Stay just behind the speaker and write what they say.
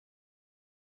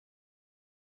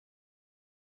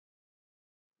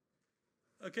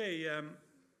Okay,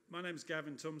 my name is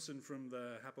Gavin Thompson from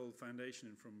the Happold Foundation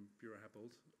and from Bureau Happold.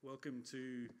 Welcome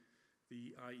to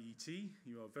the IET.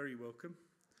 You are very welcome.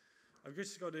 I've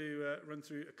just got to run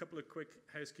through a couple of quick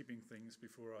housekeeping things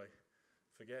before I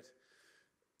forget.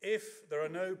 If there are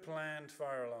no planned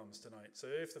fire alarms tonight, so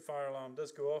if the fire alarm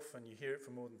does go off and you hear it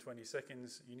for more than 20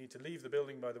 seconds, you need to leave the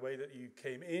building by the way that you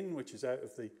came in, which is out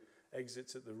of the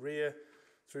exits at the rear,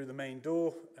 through the main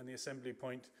door, and the assembly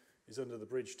point is under the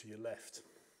bridge to your left.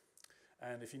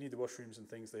 And if you need the washrooms and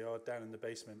things, they are down in the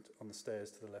basement on the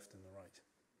stairs to the left and the right.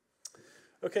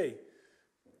 Okay,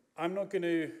 I'm not going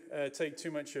to take too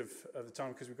much of the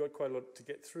time because we've got quite a lot to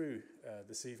get through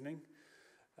this evening.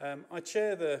 I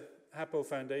chair the Happold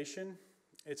Foundation.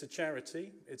 It's a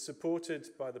charity. It's supported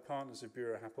by the partners of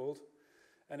Bureau Happold,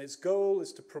 and its goal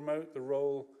is to promote the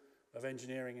role of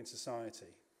engineering in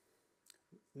society.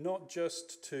 Not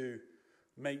just to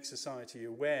make society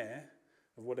aware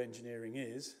of what engineering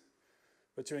is,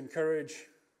 but to encourage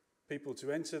people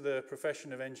to enter the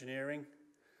profession of engineering,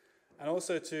 and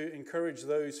also to encourage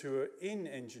those who are in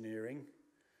engineering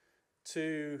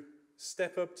to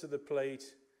step up to the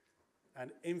plate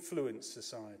and influence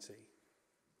society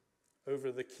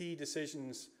over the key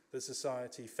decisions that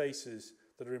society faces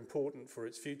that are important for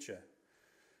its future.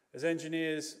 As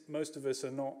engineers, most of us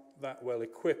are not that well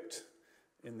equipped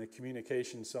in the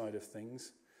communication side of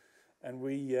things, and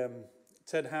we,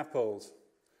 Ted Happold,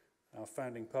 our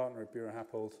founding partner at Bureau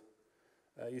Happold,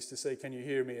 used to say, "Can you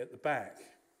hear me at the back?"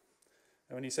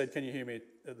 And when he said, "Can you hear me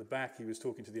at the back?" he was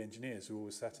talking to the engineers who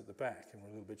always sat at the back and were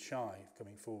a little bit shy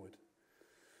coming forward.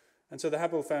 And so the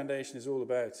Happold Foundation is all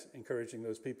about encouraging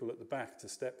those people at the back to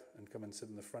step and come and sit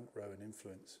in the front row and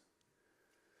influence.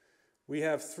 We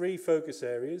have 3 focus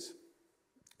areas: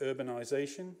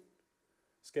 urbanization,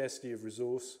 scarcity of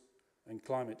resource, and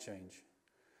climate change.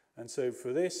 And so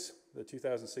for this, the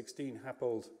 2016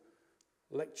 Happold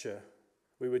Lecture,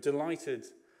 we were delighted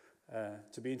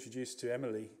to be introduced to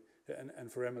Emily and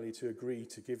for Emily to agree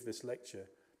to give this lecture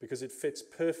because it fits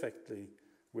perfectly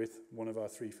with one of our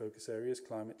 3 focus areas,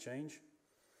 climate change,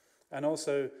 and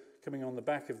also coming on the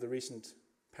back of the recent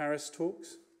Paris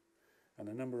talks and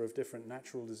a number of different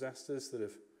natural disasters that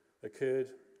have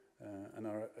occurred and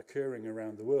are occurring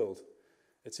around the world.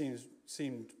 It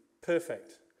seemed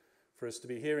perfect for us to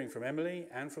be hearing from Emily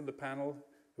and from the panel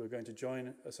who are going to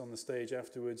join us on the stage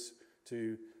afterwards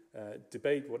to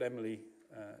debate what Emily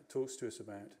talks to us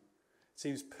about. It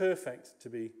seems perfect to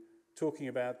be talking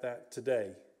about that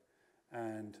today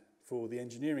and for the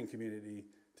engineering community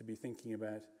to be thinking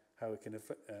about how it can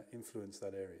influence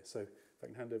that area. So if I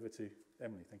can hand over to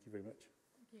Emily, thank you very much.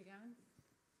 Thank you, Gavin.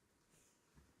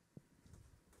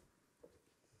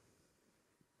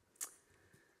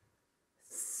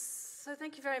 So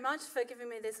thank you very much for giving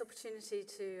me this opportunity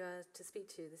to speak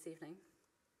to you this evening.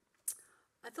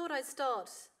 I thought I'd start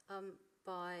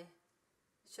by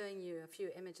showing you a few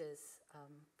images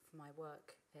from my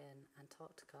work in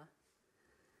Antarctica.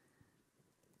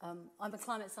 I'm a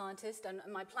climate scientist, and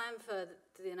my plan for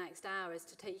the next hour is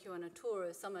to take you on a tour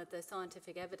of some of the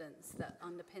scientific evidence that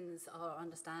underpins our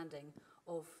understanding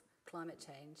of climate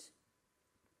change.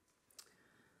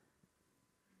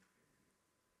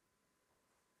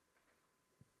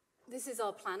 This is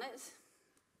our planet.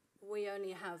 We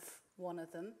only have one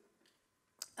of them.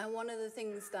 And one of the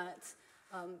things that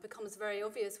becomes very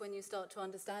obvious when you start to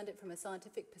understand it from a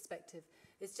scientific perspective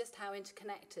is just how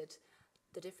interconnected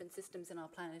the different systems in our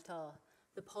planet are.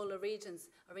 The polar regions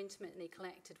are intimately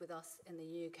connected with us in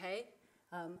the UK,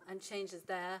 and changes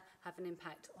there have an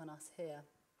impact on us here.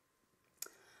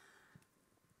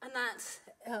 And that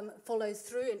follows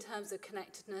through in terms of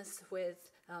connectedness with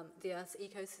the Earth's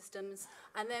ecosystems,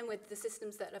 and then with the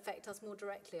systems that affect us more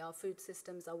directly, our food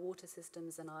systems, our water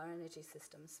systems, and our energy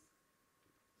systems.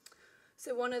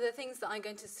 So one of the things that I'm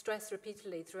going to stress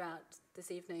repeatedly throughout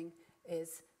this evening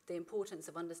is the importance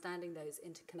of understanding those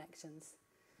interconnections.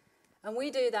 And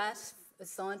we do that as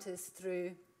scientists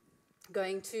through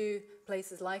going to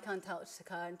places like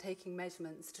Antarctica and taking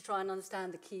measurements to try and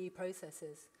understand the key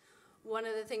processes. One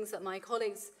of the things that my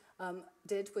colleagues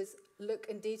did was look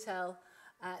in detail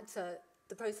at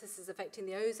the processes affecting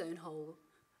the ozone hole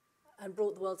and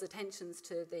brought the world's attentions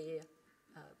to the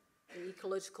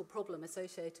ecological problem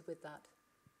associated with that.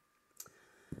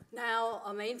 Now,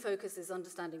 our main focus is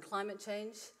understanding climate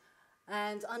change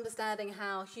and understanding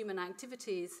how human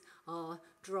activities are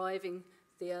driving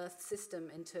the Earth system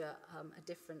into a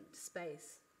different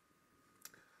space.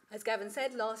 As Gavin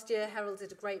said, last year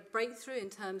heralded a great breakthrough in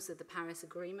terms of the Paris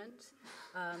Agreement,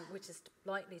 which is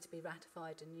likely to be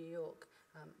ratified in New York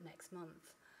next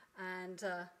month. And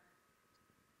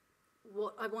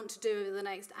what I want to do over the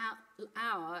next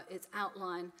hour is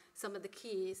outline some of the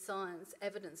key science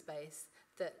evidence base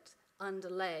that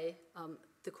underlay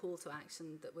the call to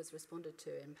action that was responded to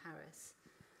in Paris.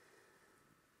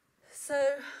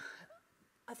 So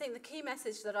I think the key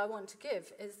message that I want to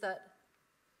give is that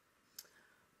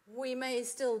we may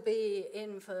still be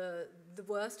in for the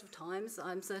worst of times.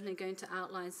 I'm certainly going to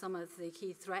outline some of the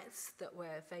key threats that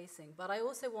we're facing, but I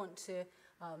also want to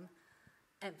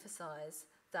emphasize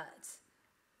that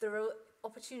there are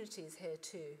opportunities here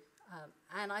too.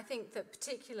 And I think that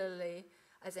particularly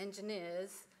as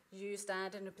engineers, you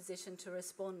stand in a position to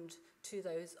respond to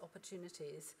those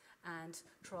opportunities and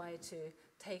try to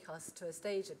take us to a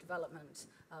stage of development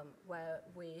where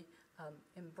we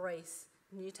embrace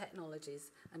new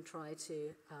technologies and try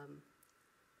to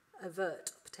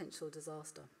avert potential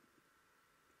disaster.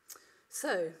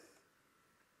 So,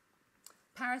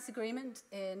 Paris Agreement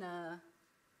in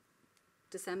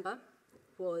December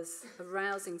was a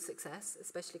rousing success,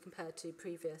 especially compared to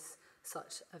previous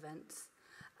such events.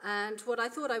 And what I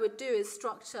thought I would do is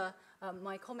structure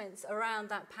my comments around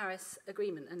that Paris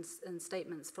Agreement and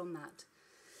statements from that.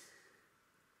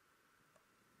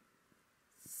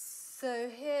 So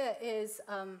here is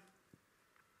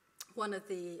one of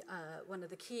the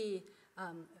key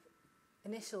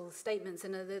initial statements,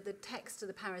 and the text of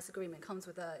the Paris Agreement comes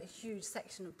with a huge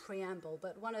section of preamble,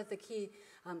 but one of the key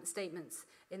statements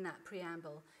in that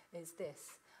preamble is this,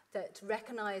 that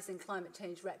recognizing climate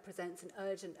change represents an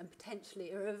urgent and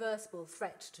potentially irreversible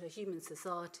threat to human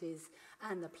societies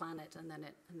and the planet, and then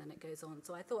it goes on.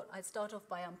 So I thought I'd start off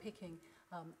by unpicking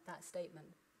that statement.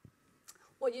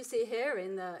 What you see here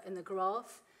in the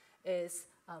graph is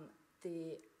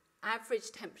the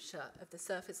average temperature of the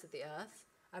surface of the Earth,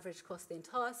 average across the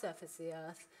entire surface of the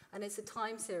Earth, and it's a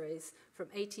time series from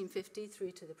 1850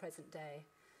 through to the present day.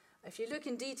 If you look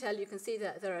in detail, you can see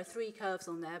that there are 3 curves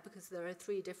on there because there are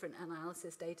 3 different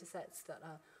analysis data sets that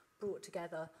are brought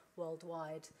together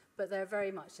worldwide, but they're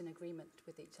very much in agreement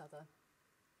with each other.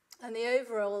 And the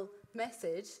overall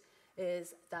message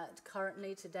is that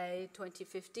currently today,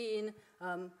 2015,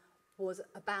 was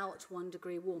about 1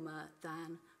 degree warmer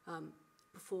than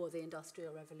before the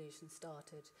Industrial Revolution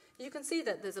started. You can see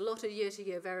that there's a lot of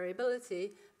year-to-year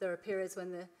variability. There are periods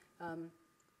when the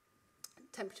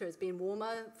temperature has been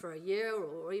warmer for a year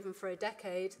or even for a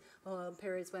decade, or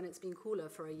periods when it's been cooler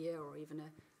for a year or even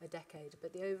a decade.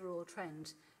 But the overall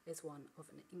trend is one of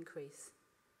an increase.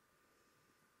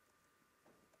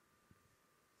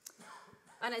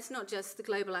 And it's not just the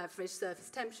global average surface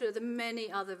temperature. There are many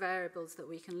other variables that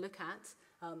we can look at,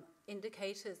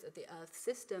 indicators of the Earth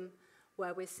system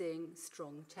where we're seeing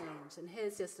strong change. And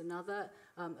here's just another.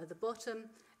 At the bottom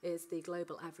is the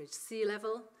global average sea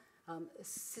level. A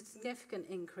significant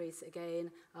increase again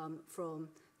from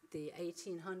the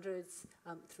 1800s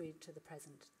through to the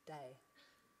present day.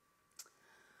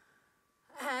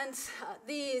 And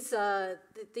these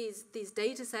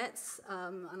data sets,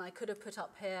 and I could have put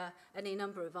up here any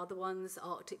number of other ones,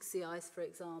 Arctic sea ice, for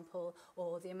example,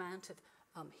 or the amount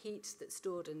of heat that's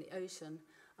stored in the ocean.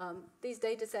 These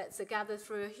data sets are gathered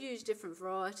through a huge different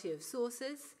variety of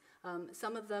sources.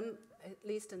 Some of them, at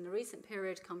least in the recent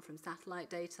period, come from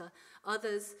satellite data.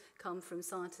 Others come from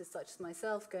scientists such as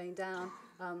myself going down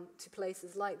to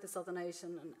places like the Southern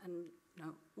Ocean and you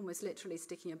know, almost literally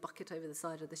sticking a bucket over the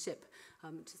side of the ship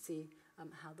to see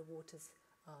how the waters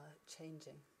are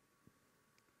changing.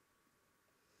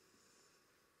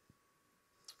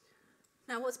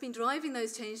 Now, what's been driving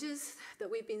those changes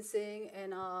that we've been seeing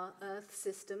in our Earth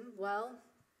system? Well,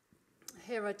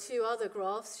 here are 2 other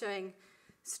graphs showing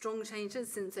strong changes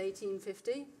since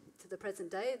 1850 to the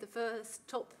present day. The first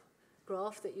top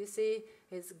graph that you see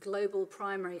is global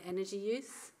primary energy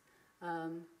use.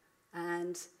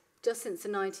 And just since the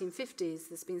 1950s,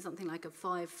 there's been something like a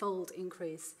 5-fold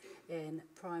increase in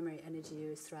primary energy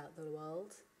use throughout the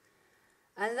world.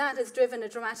 And that has driven a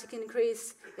dramatic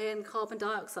increase in carbon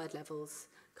dioxide levels.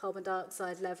 Carbon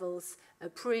dioxide levels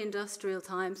at pre-industrial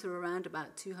times were around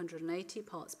about 280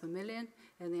 parts per million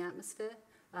in the atmosphere,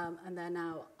 and they're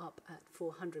now up at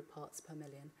 400 parts per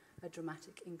million, a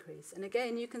dramatic increase. And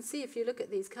again, you can see if you look at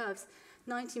these curves,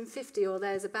 1950 or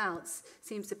thereabouts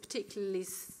seems a particularly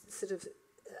sort of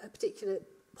a particular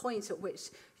point at which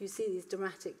you see these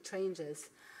dramatic changes.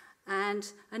 And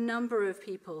a number of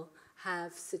people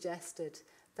have suggested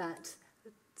that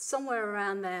somewhere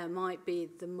around there might be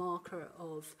the marker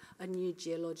of a new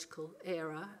geological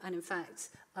era. And in fact,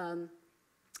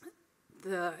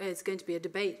 there is going to be a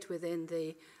debate within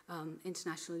the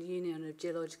International Union of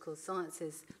Geological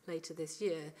Sciences later this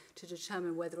year to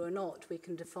determine whether or not we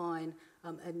can define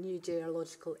a new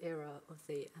geological era of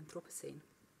the Anthropocene.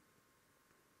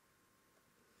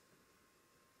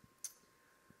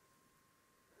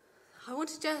 I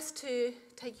wanted just to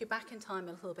take you back in time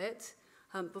a little bit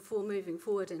before moving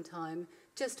forward in time,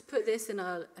 just to put this in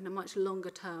a much longer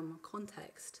term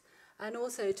context, and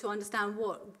also to understand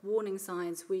what warning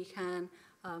signs we can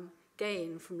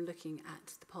gain from looking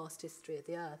at the past history of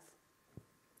the Earth.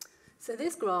 So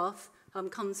this graph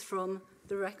comes from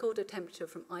the record of temperature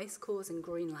from ice cores in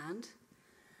Greenland.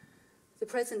 The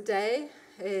present day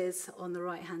is on the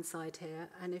right-hand side here,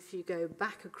 and if you go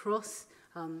back across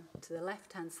to the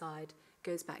left-hand side, it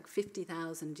goes back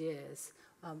 50,000 years,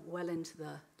 well into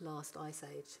the last ice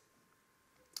age.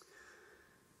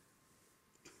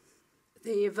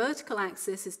 The vertical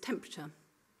axis is temperature.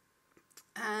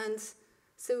 And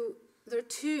so there are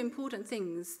two important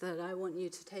things that I want you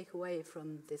to take away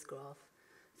from this graph.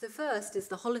 The first is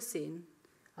the Holocene,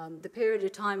 the period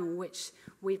of time in which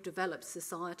we've developed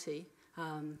society,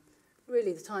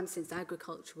 really the time since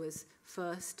agriculture was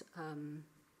first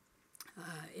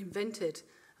invented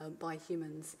by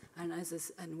humans,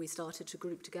 and we started to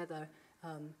group together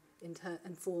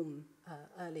and form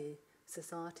early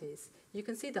societies. You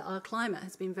can see that our climate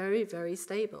has been very, very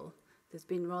stable. There's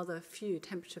been rather few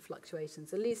temperature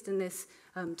fluctuations, at least in this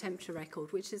temperature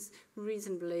record, which is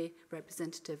reasonably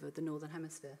representative of the Northern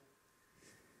Hemisphere.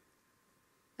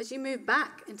 As you move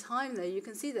back in time, though, you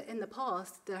can see that in the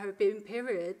past there have been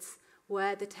periods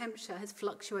where the temperature has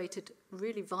fluctuated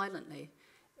really violently.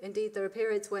 Indeed, there are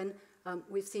periods when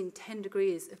we've seen 10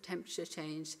 degrees of temperature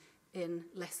change in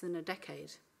less than a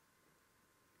decade.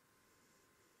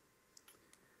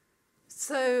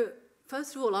 So,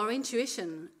 first of all, our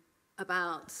intuition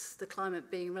about the climate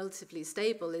being relatively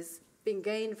stable is being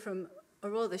gained from a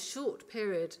rather short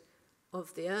period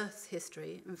of the Earth's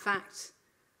history. In fact,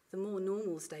 the more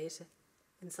normal state,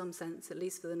 in some sense, at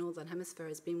least for the Northern Hemisphere,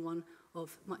 has been one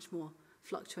of much more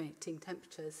fluctuating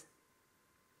temperatures.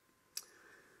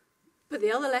 But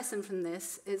the other lesson from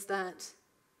this is that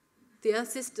the Earth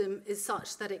system is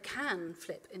such that it can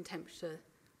flip in temperature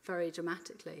very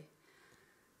dramatically.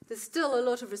 There's still a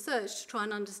lot of research to try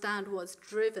and understand what's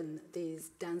driven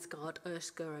these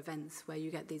Dansgaard-Oeschger events, where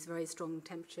you get these very strong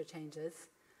temperature changes.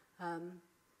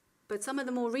 But some of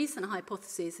the more recent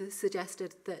hypotheses have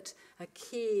suggested that a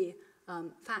key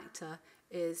factor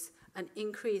is an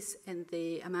increase in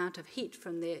the amount of heat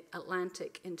from the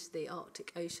Atlantic into the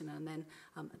Arctic Ocean, and then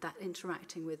that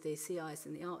interacting with the sea ice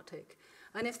in the Arctic.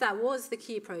 And if that was the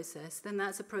key process, then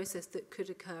that's a process that could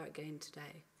occur again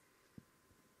today.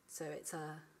 So it's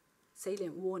a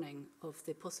salient warning of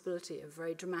the possibility of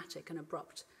very dramatic and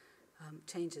abrupt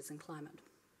changes in climate.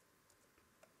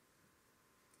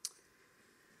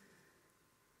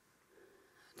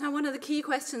 Now, one of the key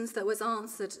questions that was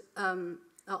asked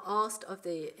of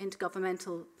the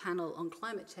Intergovernmental Panel on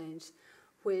Climate Change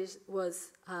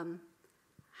was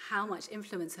how much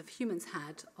influence have humans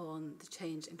had on the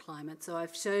change in climate. So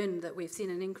I've shown that we've seen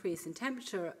an increase in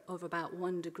temperature of about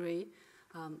 1 degree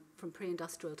from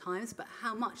pre-industrial times, but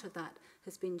how much of that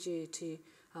has been due to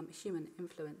human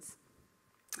influence?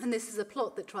 And this is a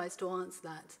plot that tries to answer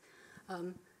that.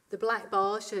 The black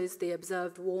bar shows the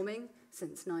observed warming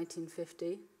since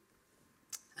 1950,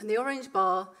 and the orange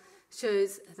bar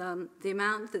shows the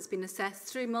amount that's been assessed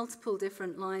through multiple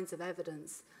different lines of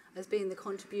evidence as being the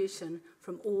contribution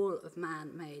from all of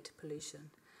man-made pollution.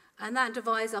 And that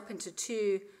divides up into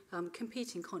two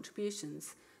competing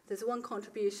contributions. There's one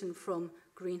contribution from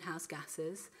greenhouse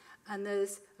gases, and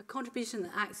there's a contribution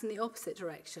that acts in the opposite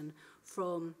direction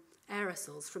from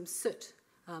aerosols, from soot,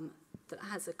 that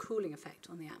has a cooling effect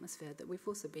on the atmosphere that we've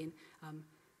also been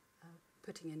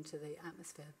putting into the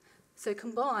atmosphere. So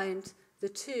combined, the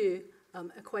two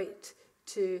equate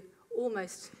to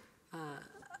almost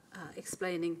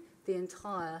explaining the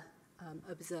entire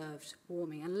observed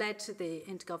warming, and led to the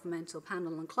Intergovernmental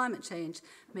Panel on Climate Change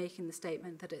making the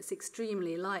statement that it's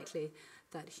extremely likely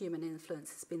that human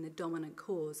influence has been the dominant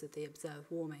cause of the observed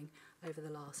warming over the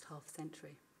last half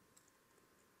century.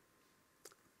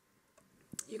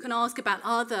 You can ask about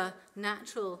other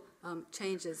natural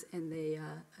changes in the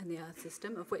Earth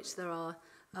system, of which there are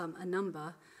a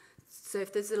number. So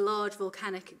if there's a large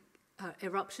volcanic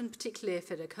eruption, particularly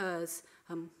if it occurs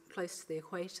close to the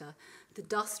equator, the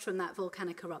dust from that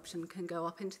volcanic eruption can go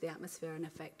up into the atmosphere and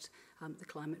affect the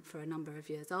climate for a number of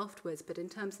years afterwards. But in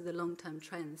terms of the long-term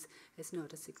trends, it's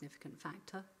not a significant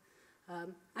factor.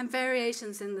 And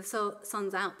variations in the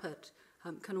sun's output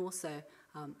can also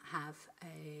have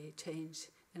a change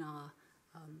in our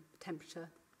temperature.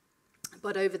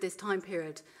 But over this time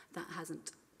period, that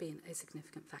hasn't been a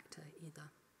significant factor either.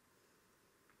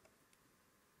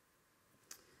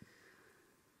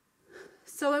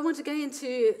 So I want again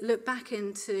to look back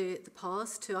into the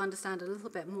past to understand a little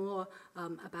bit more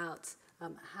about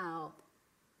how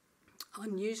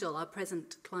unusual our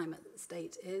present climate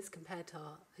state is compared to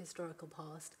our historical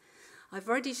past. I've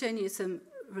already shown you some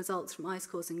results from ice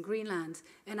cores in Greenland.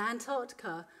 In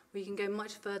Antarctica, we can go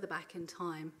much further back in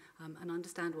time and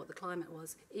understand what the climate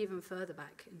was even further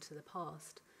back into the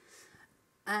past.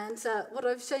 And what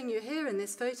I've shown you here in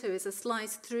this photo is a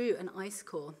slice through an ice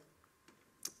core.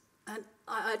 And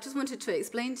I just wanted to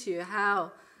explain to you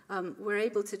how we're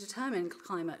able to determine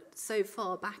climate so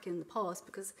far back in the past,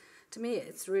 because to me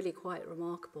it's really quite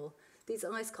remarkable. These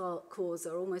ice cores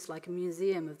are almost like a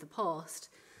museum of the past.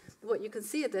 What you can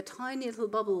see are the tiny little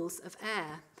bubbles of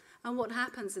air. And what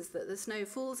happens is that the snow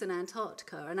falls in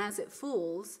Antarctica, and as it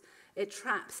falls, it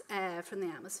traps air from the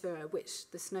atmosphere at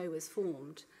which the snow was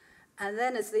formed. And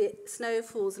then as the snow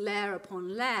falls layer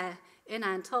upon layer in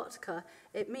Antarctica,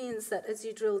 it means that as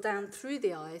you drill down through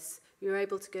the ice, you're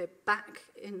able to go back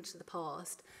into the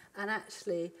past and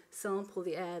actually sample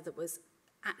the air that was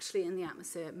actually in the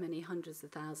atmosphere many hundreds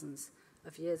of thousands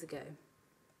of years ago.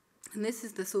 And this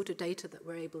is the sort of data that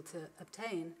we're able to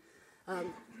obtain.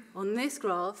 On this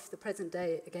graph, the present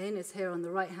day, again, is here on the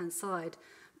right-hand side,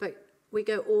 but we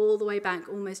go all the way back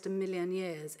almost 1 million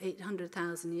years,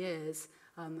 800,000 years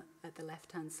at the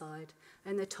left-hand side.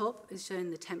 In the top is showing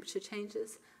the temperature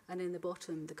changes, and in the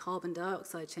bottom, the carbon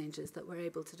dioxide changes that we're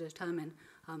able to determine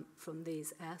from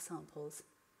these air samples.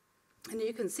 And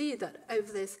you can see that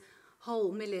over this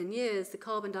whole million years, the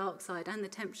carbon dioxide and the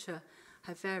temperature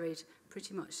have varied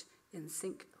pretty much in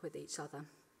sync with each other.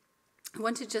 I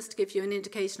wanted just to give you an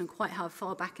indication of quite how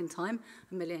far back in time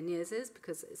 1 million years is,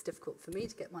 because it's difficult for me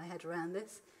to get my head around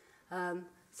this.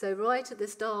 So right at the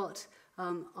start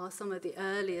are some of the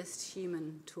earliest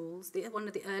human tools. One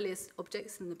of the earliest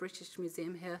objects in the British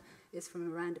Museum here is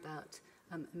from around about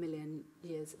 1 million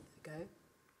years ago.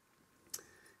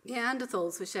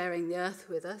 Neanderthals were sharing the Earth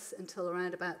with us until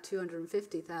around about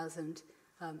 250,000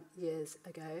 years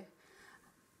ago.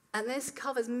 And this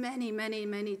covers many, many,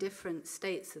 many different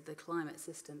states of the climate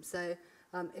system. So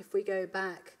if we go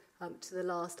back to the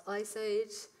last ice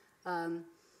age,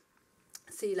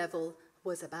 sea level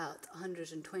was about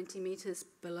 120 meters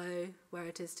below where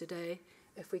it is today.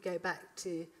 If we go back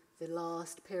to the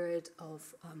last period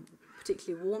of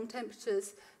particularly warm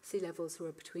temperatures, sea levels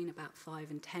were between about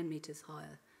 5 and 10 meters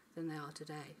higher than they are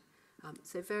today.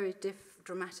 So very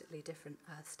dramatically different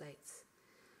Earth states.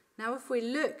 Now, if we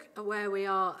look at where we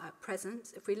are at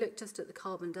present, if we look just at the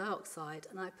carbon dioxide,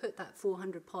 and I put that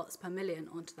 400 parts per million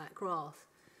onto that graph,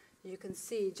 you can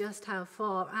see just how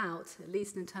far out, at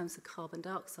least in terms of carbon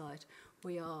dioxide,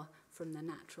 we are from the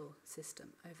natural system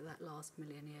over that last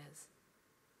million years.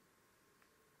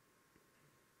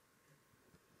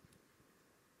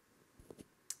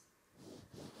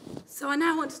 So I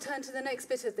now want to turn to the next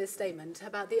bit of this statement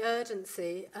about the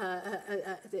urgency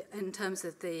in terms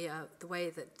of the way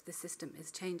that the system is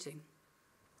changing.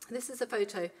 This is a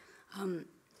photo from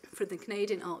the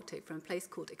Canadian Arctic from a place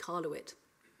called Iqaluit.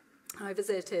 I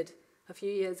visited a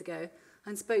few years ago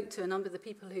and spoke to a number of the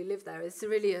people who live there. It's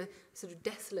really a sort of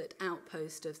desolate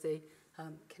outpost of the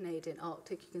Canadian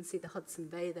Arctic. You can see the Hudson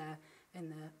Bay there in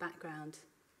the background.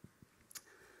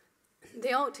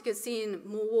 The Arctic has seen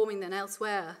more warming than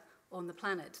elsewhere on the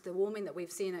planet. The warming that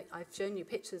we've seen, I've shown you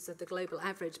pictures of the global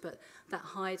average, but that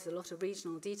hides a lot of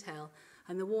regional detail.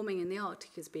 And the warming in the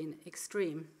Arctic has been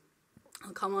extreme.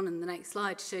 I'll come on in the next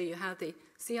slide to show you how the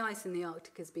sea ice in the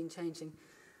Arctic has been changing.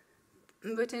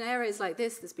 But in areas like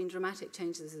this, there's been dramatic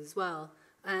changes as well.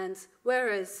 And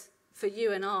whereas for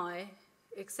you and I,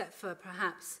 except for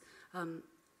perhaps an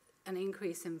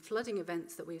increase in flooding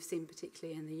events that we've seen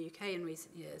particularly in the UK in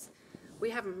recent years, we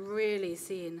haven't really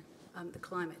seen the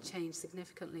climate change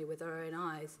significantly with our own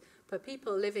eyes. But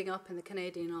people living up in the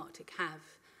Canadian Arctic have.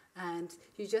 And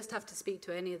you just have to speak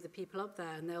to any of the people up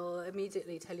there and they'll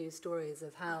immediately tell you stories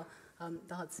of how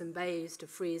the Hudson Bay used to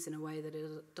freeze in a way that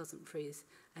it doesn't freeze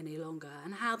any longer,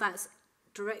 and how that's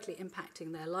directly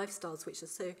impacting their lifestyles, which are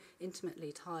so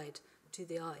intimately tied to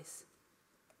the ice.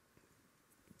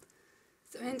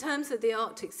 So in terms of the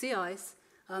Arctic sea ice,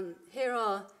 here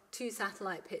are two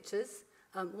satellite pictures,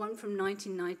 one from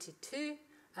 1992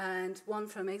 and one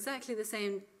from exactly the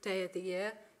same day of the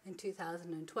year in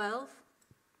 2012.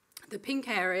 The pink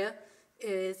area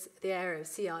is the area of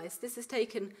sea ice. This is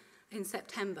taken in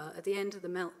September at the end of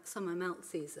the summer melt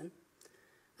season.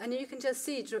 And you can just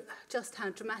see just how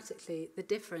dramatically the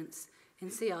difference in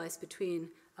sea ice between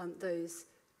those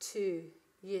two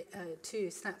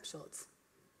snapshots,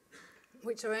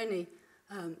 which are only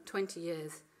 20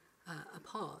 years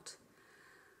apart.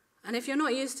 And if you're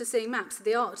not used to seeing maps of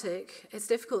the Arctic, it's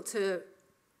difficult to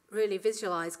really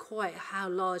visualize quite how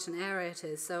large an area it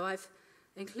is. So I've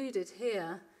included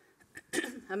here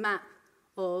a map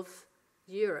of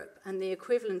Europe and the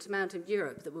equivalent amount of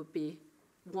Europe that would be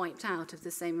wiped out if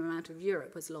the same amount of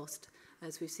Europe was lost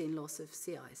as we've seen loss of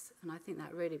sea ice. And I think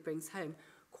that really brings home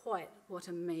quite what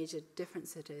a major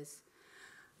difference it is.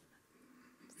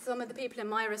 Some of the people in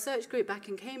my research group back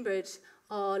in Cambridge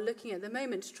are looking at the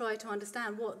moment to try to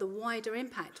understand what the wider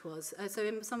impact was. So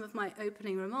in some of my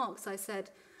opening remarks, I said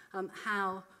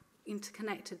how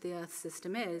interconnected the Earth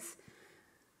system is.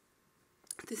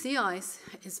 The sea ice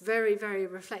is very, very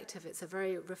reflective. It's a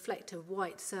very reflective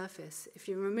white surface. If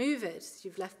you remove it,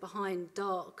 you've left behind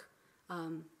dark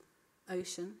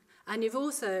ocean. And you've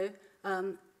also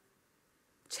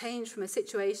changed from a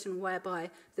situation whereby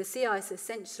the sea ice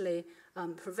essentially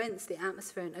prevents the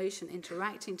atmosphere and ocean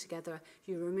interacting together.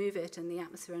 You remove it and the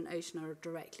atmosphere and ocean are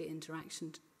directly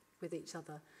interaction with each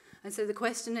other. And so the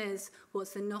question is,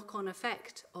 what's the knock-on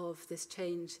effect of this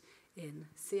change in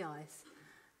sea ice?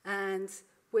 And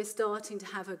we're starting to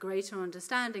have a greater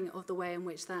understanding of the way in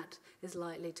which that is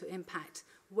likely to impact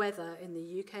weather in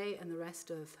the UK and the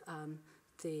rest of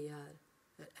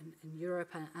in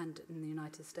Europe and in the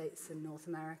United States and North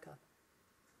America.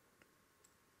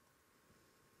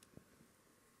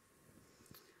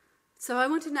 So I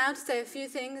wanted now to say a few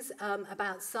things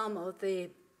about some of the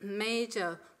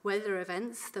major weather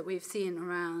events that we've seen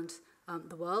around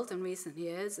the world in recent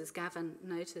years, as Gavin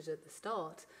noted at the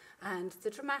start, and the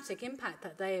dramatic impact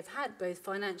that they have had both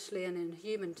financially and in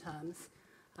human terms.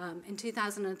 In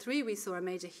 2003, we saw a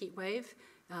major heat wave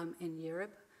in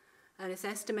Europe, and it's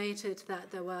estimated that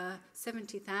there were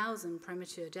 70,000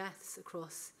 premature deaths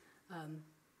across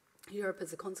Europe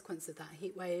as a consequence of that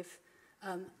heat wave.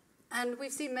 And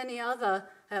we've seen many other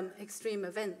extreme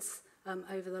events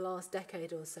over the last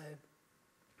decade or so.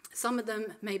 Some of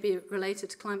them may be related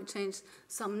to climate change,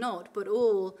 some not, but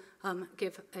all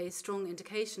give a strong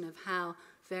indication of how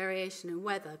variation in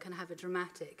weather can have a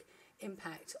dramatic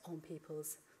impact on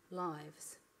people's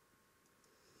lives.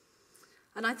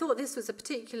 And I thought this was a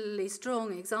particularly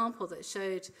strong example that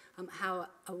showed how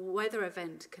a weather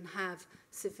event can have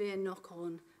severe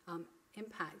knock-on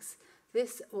impacts.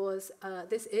 This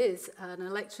is an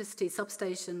electricity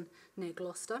substation near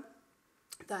Gloucester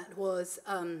that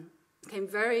came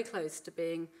very close to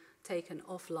being taken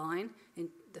offline in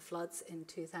the floods in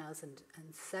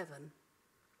 2007.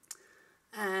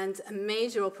 And a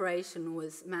major operation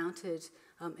was mounted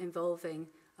involving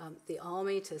the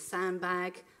army to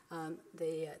sandbag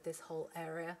this whole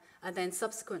area. And then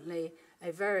subsequently,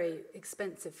 a very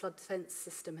expensive flood defence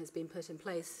system has been put in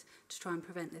place to try and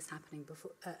prevent this happening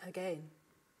again.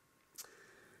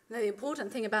 Now, the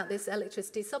important thing about this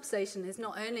electricity substation is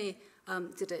not only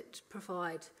did it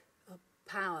provide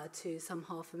power to some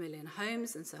 500,000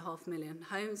 homes, and so 500,000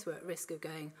 homes were at risk of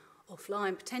going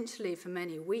offline, potentially for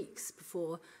many weeks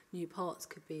before new parts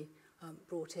could be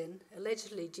brought in.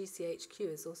 Allegedly,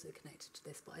 GCHQ is also connected to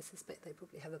this, but I suspect they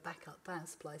probably have a backup power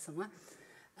supply somewhere.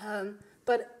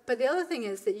 But the other thing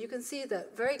is that you can see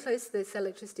that very close to this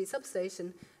electricity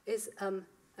substation is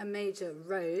a major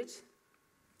road.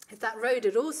 If that road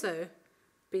had also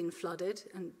been flooded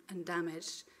and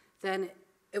damaged, then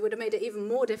it would have made it even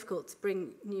more difficult to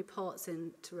bring new parts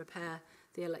in to repair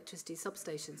the electricity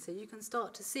substation. So you can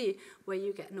start to see where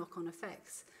you get knock-on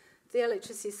effects. The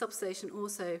electricity substation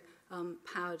also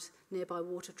powered nearby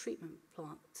water treatment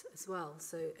plants as well.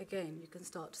 So again, you can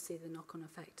start to see the knock-on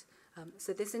effect.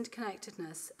 So this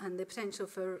interconnectedness and the potential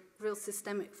for real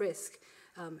systemic risk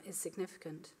is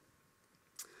significant.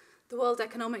 The World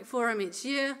Economic Forum each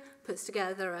year puts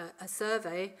together a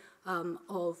survey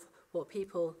of what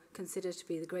people consider to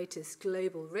be the greatest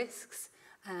global risks,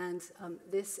 and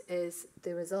this is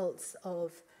the results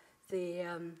of the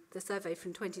survey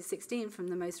from 2016 from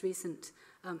the most recent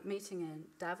meeting in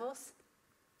Davos.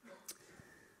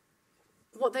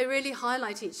 What they really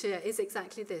highlight each year is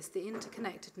exactly this, the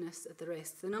interconnectedness of the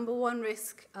risks. The number one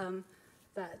risk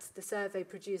that the survey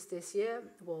produced this year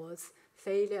was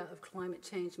failure of climate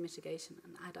change mitigation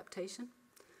and adaptation.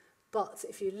 But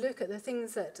if you look at the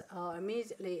things that are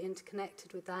immediately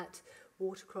interconnected with that,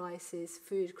 water crisis,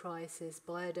 food crisis,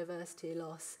 biodiversity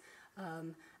loss,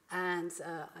 and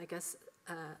I guess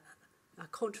a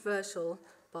controversial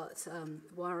but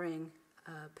worrying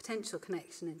potential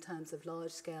connection in terms of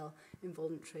large-scale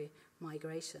involuntary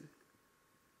migration.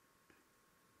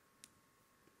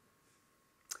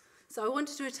 So I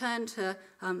wanted to return to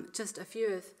just a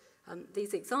few of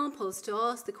these examples to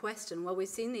ask the question, well, we've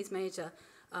seen these major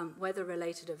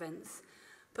weather-related events,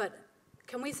 but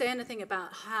can we say anything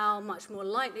about how much more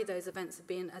likely those events have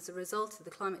been as a result of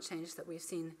the climate change that we've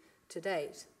seen to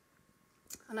date?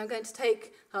 And I'm going to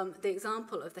take the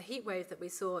example of the heat wave that we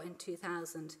saw in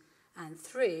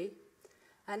 2003.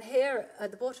 And here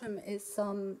at the bottom is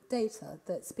some data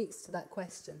that speaks to that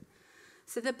question.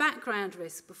 So the background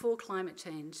risk before climate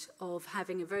change of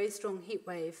having a very strong heat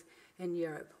wave in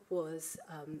Europe was,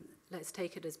 let's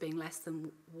take it as being less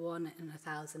than 1 in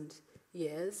 1,000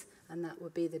 years, and that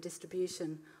would be the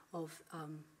distribution of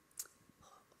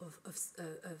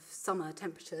summer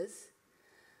temperatures.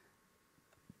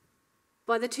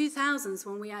 By the 2000s,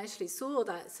 when we actually saw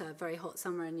that very hot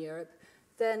summer in Europe,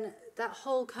 then that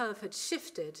whole curve had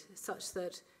shifted such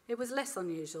that it was less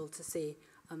unusual to see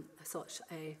such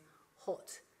a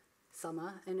hot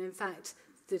summer. And in fact,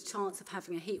 the chance of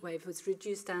having a heat wave was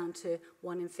reduced down to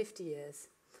 1 in 50 years.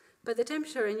 But the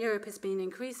temperature in Europe has been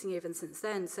increasing even since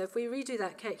then. So if we redo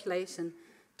that calculation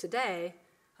today,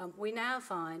 we now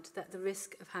find that the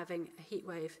risk of having a heat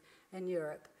wave in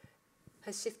Europe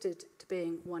has shifted to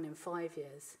being 1 in 5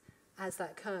 years as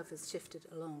that curve has shifted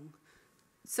along.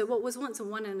 So what was once a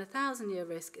 1 in 1,000 year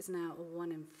risk is now a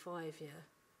 1 in 5 year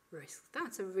risk.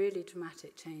 That's a really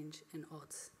dramatic change in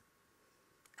odds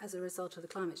as a result of the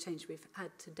climate change we've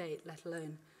had to date, let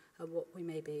alone what we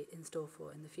may be in store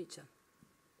for in the future.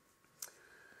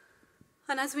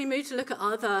 And as we move to look at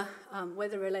other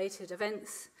weather-related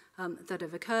events that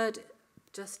have occurred,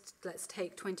 just let's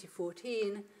take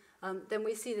 2014, then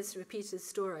we see this repeated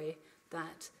story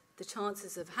that the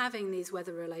chances of having these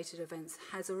weather-related events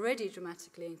has already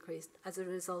dramatically increased as a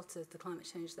result of the climate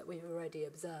change that we've already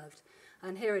observed.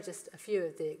 And here are just a few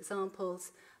of the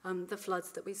examples. The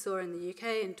floods that we saw in the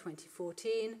UK in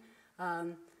 2014,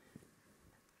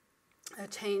 a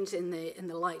change in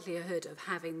the likelihood of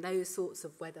having those sorts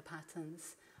of weather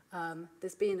patterns.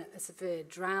 There's been a severe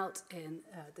drought in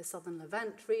the southern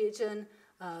Levant region,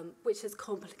 which has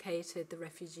complicated the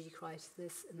refugee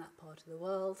crisis in that part of the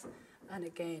world. And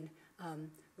again,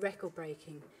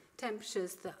 record-breaking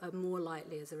temperatures that are more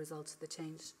likely as a result of the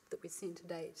change that we've seen to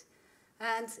date.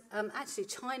 And actually,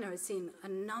 China has seen a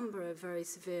number of very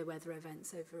severe weather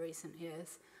events over recent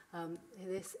years.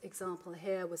 This example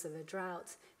here was of a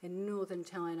drought in northern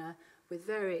China with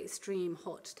very extreme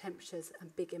hot temperatures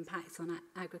and big impacts on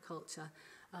agriculture,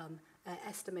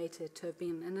 estimated to have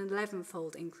been an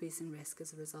 11-fold increase in risk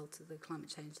as a result of the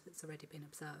climate change that's already been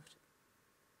observed.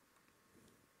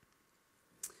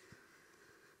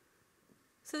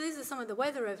 So these are some of the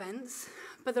weather events,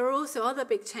 but there are also other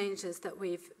big changes that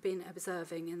we've been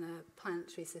observing in the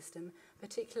planetary system,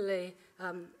 particularly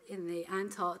in the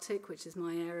Antarctic, which is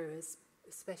my area of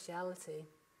speciality.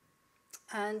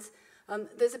 And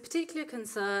there's a particular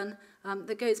concern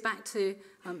that goes back to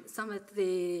some of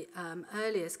the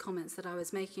earliest comments that I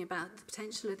was making about the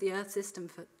potential of the Earth system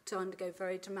to undergo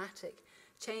very dramatic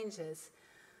changes.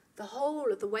 The whole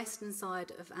of the western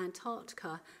side of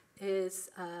Antarctica is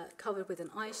covered with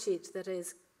an ice sheet that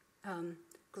is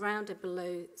grounded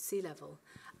below sea level.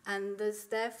 And there's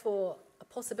therefore a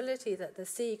possibility that the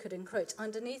sea could encroach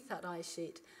underneath that ice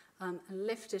sheet and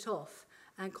lift it off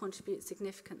and contribute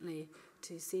significantly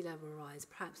to sea level rise.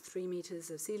 Perhaps 3 meters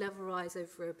of sea level rise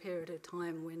over a period of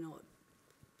time, we're not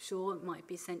sure. It might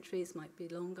be centuries, might be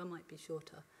longer, might be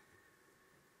shorter.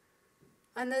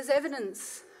 And there's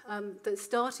evidence that's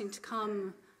starting to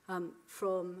come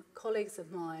from colleagues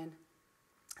of mine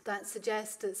that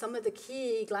suggests that some of the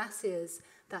key glaciers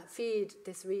that feed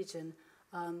this region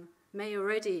may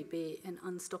already be in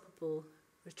unstoppable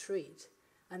retreat,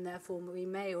 and therefore we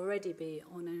may already be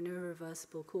on an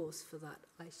irreversible course for that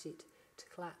ice sheet to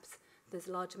collapse. There's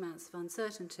large amounts of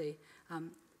uncertainty,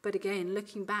 but again,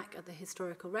 looking back at the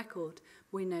historical record,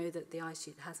 we know that the ice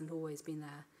sheet hasn't always been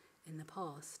there in the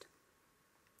past.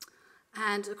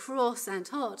 And across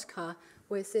Antarctica,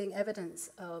 we're seeing evidence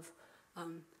of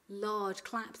large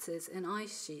collapses in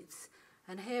ice sheets.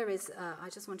 And here is, I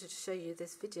just wanted to show you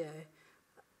this video.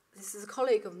 This is a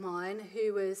colleague of mine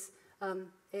who was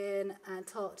in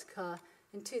Antarctica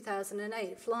in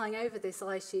 2008, flying over this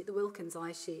ice sheet, the Wilkins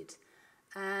ice sheet,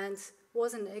 and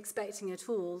wasn't expecting at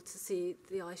all to see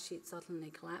the ice sheet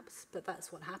suddenly collapse, but that's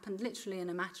what happened, literally in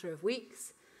a matter of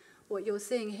weeks. What you're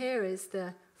seeing here is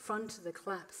the front of the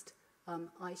collapsed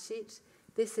ice sheet.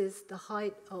 This is the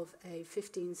height of a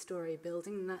 15-story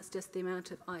building, and that's just the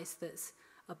amount of ice that's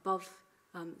above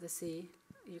the sea.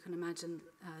 You can imagine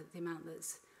the amount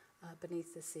that's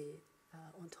beneath the sea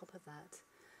on top of that.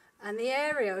 And the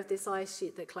area of this ice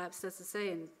sheet that collapsed, as I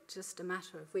say, in just a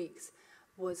matter of weeks,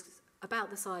 was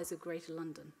about the size of Greater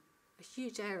London, a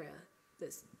huge area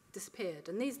that's disappeared.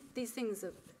 And these things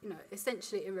are,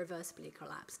 essentially irreversibly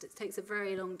collapsed. It takes a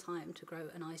very long time to grow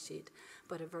an ice sheet,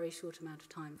 but a very short amount of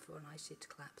time for an ice sheet to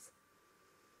collapse.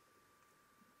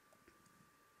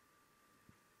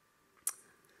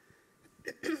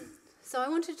 So I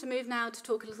wanted to move now to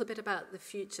talk a little bit about the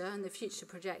future and the future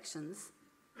projections.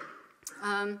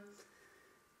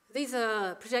 These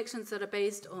are projections that are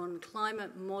based on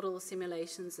climate model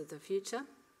simulations of the future.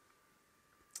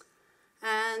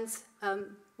 And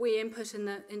we input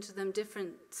into them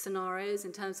different scenarios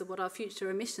in terms of what our future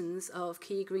emissions of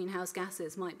key greenhouse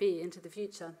gases might be into the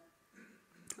future.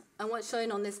 And what's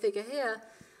shown on this figure here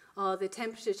are the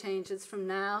temperature changes from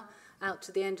now out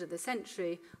to the end of the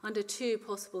century under two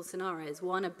possible scenarios.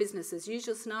 One, a business as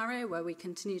usual scenario where we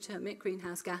continue to emit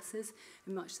greenhouse gases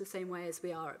in much the same way as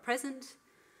we are at present.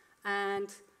 And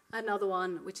another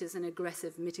one, which is an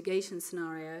aggressive mitigation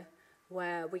scenario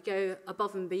where we go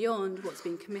above and beyond what's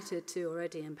been committed to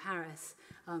already in Paris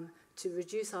to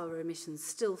reduce our emissions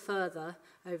still further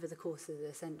over the course of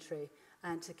the century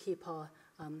and to keep our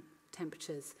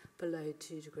temperatures below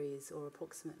 2 degrees or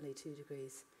approximately 2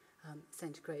 degrees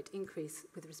centigrade increase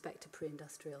with respect to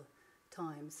pre-industrial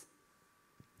times.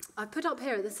 I've put up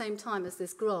here at the same time as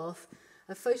this graph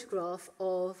a photograph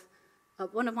of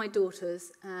one of my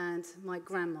daughters and my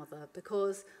grandmother,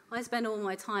 because I spend all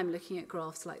my time looking at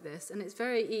graphs like this, and it's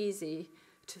very easy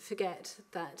to forget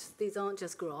that these aren't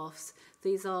just graphs,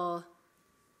 these are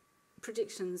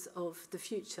predictions of the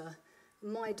future.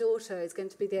 My daughter is going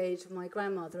to be the age of my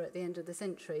grandmother at the end of the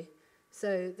century,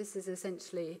 so this is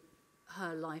essentially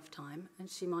her lifetime, and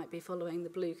she might be following the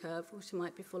blue curve or she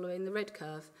might be following the red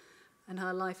curve, and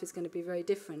her life is going to be very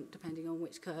different depending on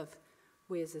which curve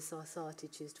we as a society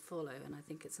choose to follow. And I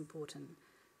think it's important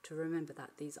to remember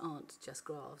that these aren't just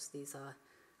graphs, these are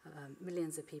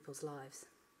millions of people's lives.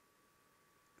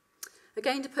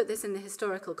 Again, to put this in the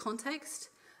historical context,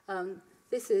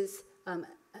 this is an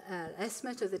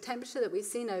estimate of the temperature that we've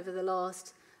seen over the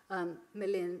last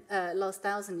last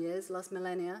 1,000 years, last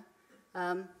millennia.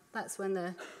 That's when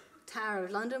the Tower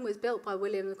of London was built by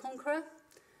William the Conqueror,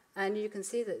 and you can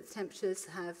see that the temperatures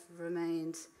have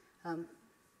remained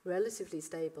relatively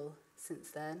stable since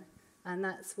then, and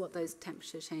that's what those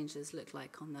temperature changes look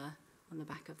like on the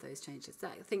back of those changes.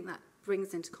 I think that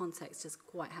brings into context just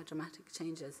quite how dramatic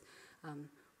changes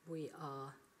we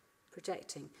are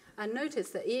projecting. And notice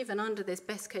that even under this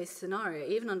best case scenario,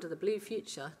 even under the blue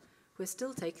future, we're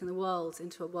still taking the world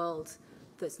into a world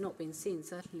that's not been seen,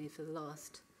 certainly for the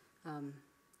last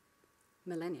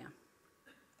millennia.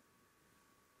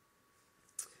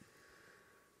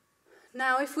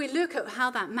 Now, if we look at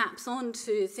how that maps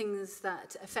onto things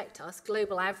that affect us,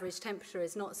 global average temperature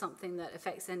is not something that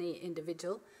affects any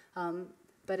individual,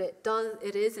 but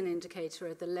it is an indicator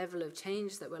of the level of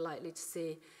change that we're likely to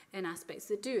see in aspects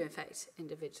that do affect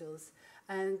individuals.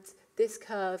 And this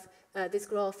curve, this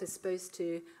graph is supposed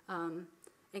to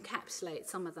encapsulate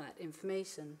some of that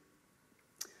information.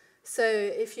 So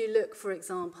if you look, for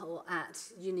example,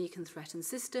 at unique and threatened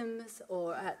systems,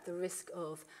 or at the risk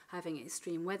of having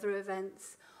extreme weather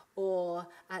events, or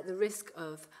at the risk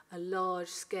of a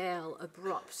large-scale,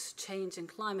 abrupt change in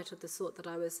climate of the sort that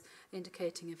I was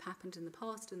indicating have happened in the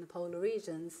past in the polar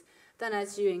regions, then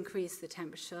as you increase the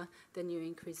temperature, then you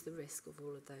increase the risk of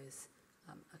all of those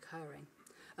occurring.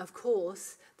 Of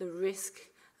course, the risk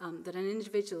that an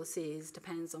individual sees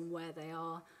depends on where they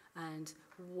are and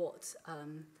what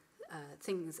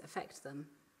things affect them.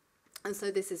 And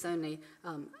so this is only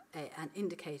an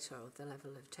indicator of the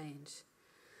level of change.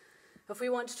 If we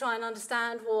want to try and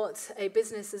understand what a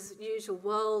business as usual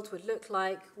world would look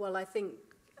like, well, I think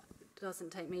it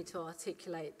doesn't take me to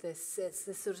articulate this. It's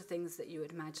the sort of things that you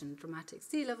would imagine: dramatic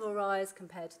sea level rise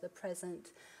compared to the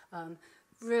present,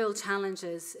 real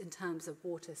challenges in terms of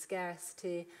water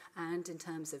scarcity and in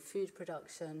terms of food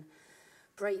production,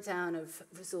 breakdown of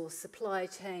resource supply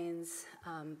chains,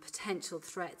 potential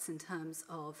threats in terms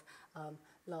of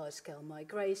large-scale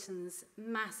migrations,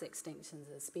 mass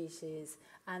extinctions of species,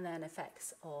 and then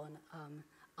effects on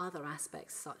other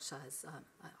aspects such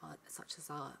as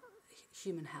our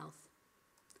human health.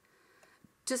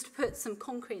 Just to put some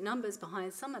concrete numbers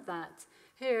behind some of that,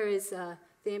 here is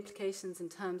the implications in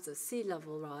terms of sea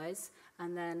level rise,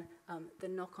 and then the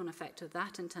knock-on effect of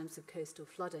that in terms of coastal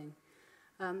flooding.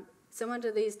 So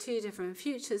under these two different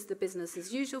futures, the business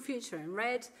as usual future in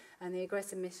red and the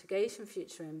aggressive mitigation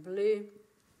future in blue,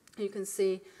 you can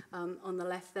see on the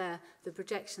left there the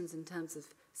projections in terms of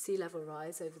sea level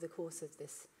rise over the course of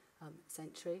this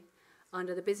century.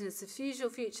 Under the business as usual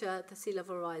future, the sea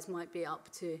level rise might be up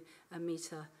to a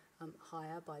metre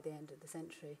higher by the end of the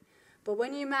century. But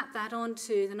when you map that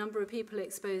onto the number of people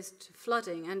exposed to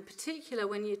flooding, and particular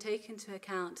when you take into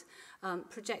account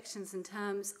projections in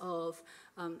terms of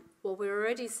what we're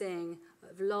already seeing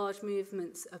of large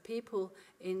movements of people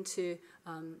into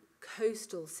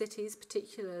coastal cities,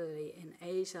 particularly in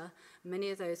Asia.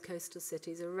 Many of those coastal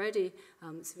cities are already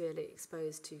severely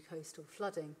exposed to coastal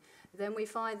flooding. Then we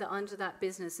find that under that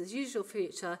business as usual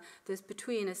feature, there's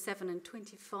between a 7 and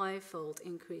 25-fold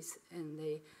increase in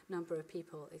the number of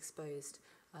people exposed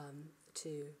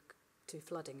to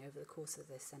flooding over the course of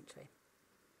this century.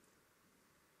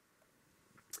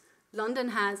 London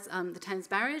has the Thames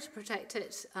Barrier to protect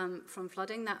it from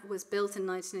flooding. That was built in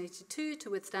 1982 to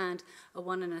withstand a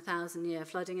 1 in 1,000-year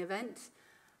flooding event.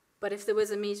 But if there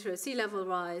was a metre of sea level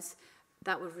rise,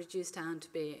 that would reduce down to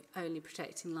be only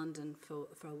protecting London for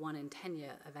a 1 in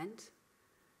 10-year event.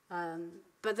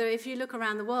 But if you look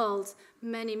around the world,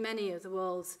 many of the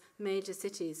world's major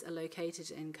cities are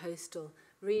located in coastal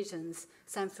regions.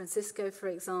 San Francisco, for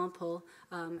example,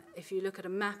 if you look at a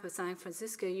map of San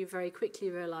Francisco, you very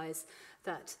quickly realize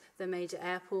that the major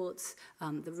airports,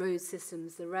 the road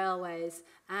systems, the railways,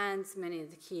 and many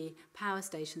of the key power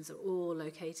stations are all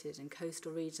located in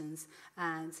coastal regions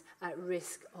and at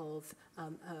risk of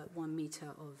 1 metre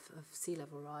of sea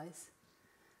level rise.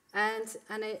 And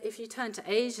if you turn to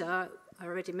Asia, I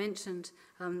already mentioned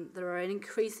there are an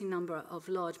increasing number of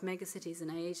large megacities in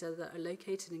Asia that are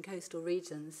located in coastal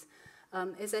regions.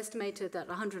 It's estimated that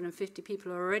 150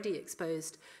 people are already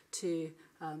exposed to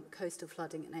coastal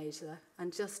flooding in Asia,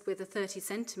 and just with a 30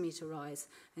 centimetre rise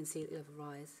in sea level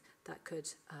rise, that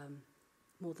could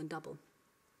more than double.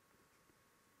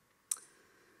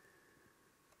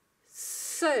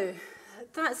 So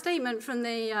that statement from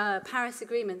the Paris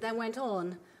Agreement then went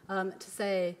on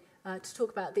to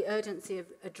talk about the urgency of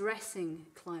addressing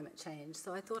climate change.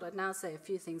 So I thought I'd now say a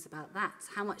few things about that.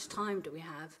 How much time do we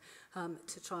have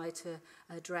to try to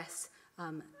address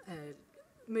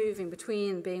moving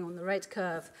between being on the red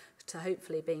curve to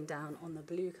hopefully being down on the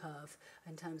blue curve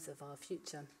in terms of our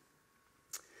future?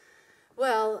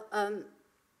 Well,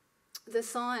 the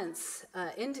science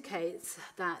indicates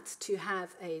that to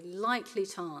have a likely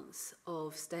chance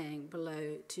of staying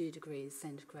below 2 degrees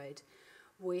centigrade,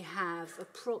 we have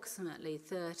approximately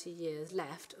 30 years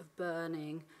left of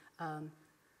burning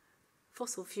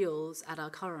fossil fuels at our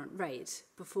current rate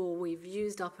before we've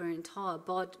used up our entire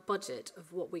budget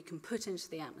of what we can put into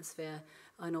the atmosphere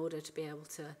in order to be able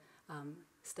to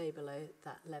stay below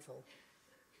that level.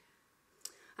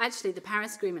 Actually, the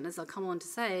Paris Agreement, as I'll come on to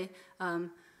say,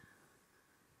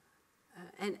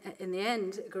 in the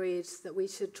end agreed that we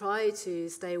should try to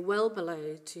stay well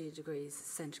below 2 degrees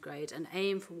centigrade and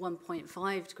aim for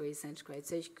 1.5 degrees centigrade.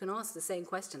 So you can ask the same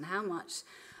question: how much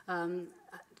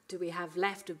do we have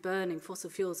left of burning fossil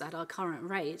fuels at our current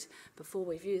rate before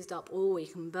we've used up all we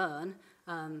can burn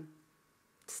to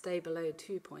stay below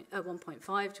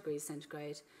 1.5 degrees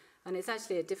centigrade? And it's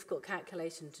actually a difficult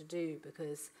calculation to do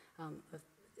because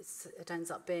it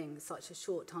ends up being such a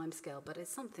short time scale, but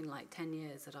it's something like 10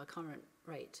 years at our current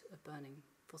rate of burning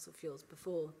fossil fuels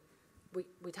before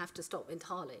we'd have to stop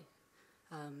entirely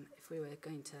if we were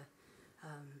going to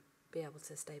be able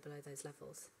to stay below those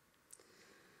levels.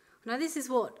 Now, this is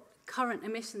what current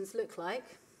emissions look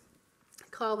like.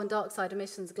 Carbon dioxide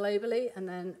emissions globally, and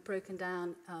then broken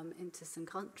down into some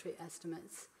country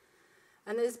estimates.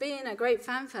 And there's been a great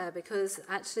fanfare because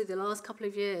actually the last couple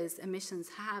of years emissions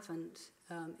haven't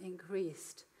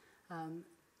increased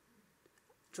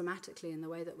dramatically in the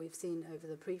way that we've seen over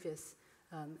the previous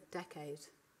decade.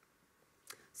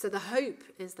 So the hope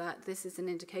is that this is an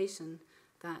indication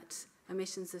that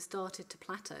emissions have started to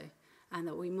plateau and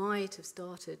that we might have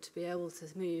started to be able to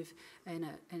move in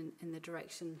the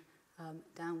direction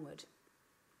downward.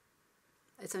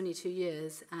 It's only 2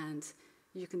 years, and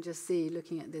you can just see,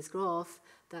 looking at this graph,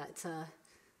 that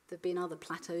there've been other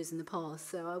plateaus in the past,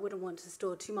 so I wouldn't want to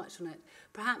store too much on it.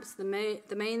 Perhaps the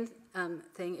main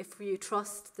thing, if you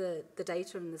trust the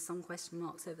data, and there's some question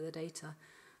marks over the data,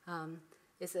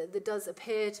 is that there does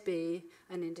appear to be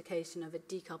an indication of a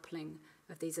decoupling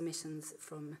of these emissions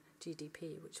from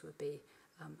GDP, which would be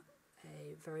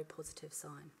a very positive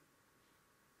sign.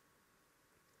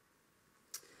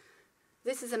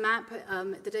 This is a map.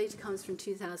 The data comes from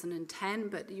 2010,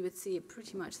 but you would see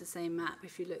pretty much the same map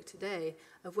if you look today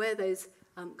of where those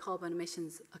carbon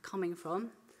emissions are coming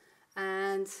from.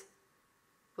 And,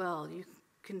 well, you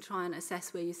can try and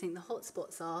assess where you think the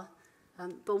hotspots are.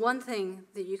 But one thing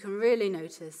that you can really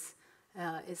notice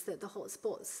is that the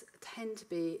hotspots tend to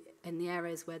be in the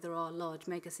areas where there are large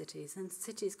megacities, and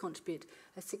cities contribute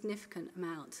a significant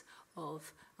amount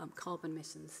of carbon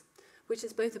emissions, which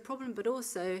is both a problem but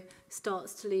also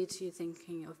starts to lead to you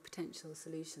thinking of potential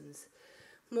solutions.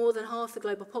 More than half the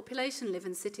global population live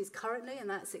in cities currently, and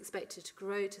that's expected to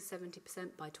grow to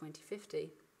 70% by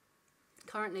 2050.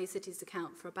 Currently, cities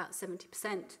account for about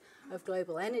 70% of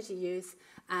global energy use,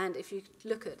 and if you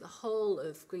look at the whole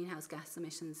of greenhouse gas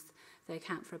emissions, they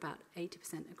account for about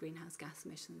 80% of greenhouse gas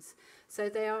emissions. So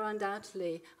they are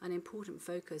undoubtedly an important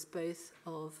focus both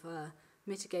of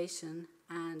mitigation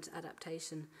and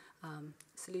adaptation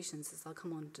solutions, as I'll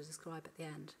come on to describe at the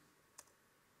end.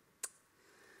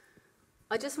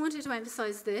 I just wanted to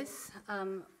emphasize this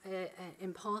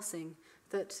in passing,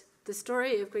 that the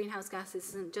story of greenhouse gases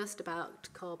isn't just about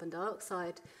carbon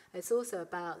dioxide, it's also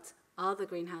about other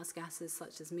greenhouse gases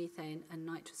such as methane and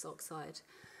nitrous oxide.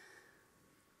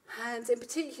 And in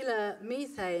particular,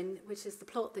 methane, which is the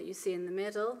plot that you see in the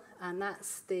middle, and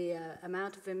that's the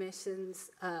amount of emissions,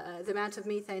 the amount of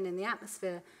methane in the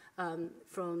atmosphere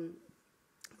from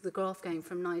the graph going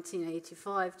from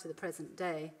 1985 to the present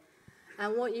day.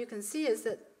 And what you can see is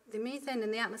that the methane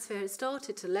in the atmosphere has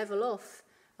started to level off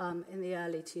in the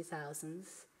early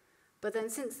 2000s, but then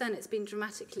since then it's been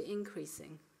dramatically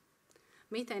increasing.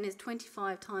 Methane is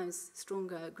 25 times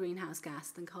stronger greenhouse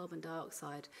gas than carbon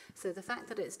dioxide, so the fact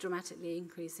that it's dramatically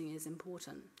increasing is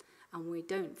important, and we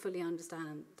don't fully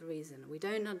understand the reason. We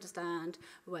don't understand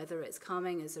whether it's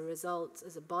coming as a result,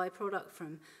 as a byproduct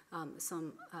from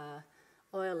some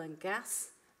oil and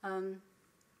gas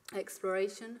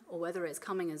exploration, or whether it's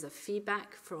coming as a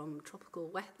feedback from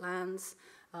tropical wetlands,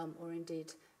 or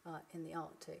indeed in the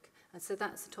Arctic. And so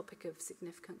that's a topic of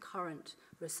significant current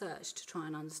research to try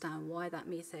and understand why that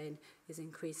methane is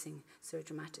increasing so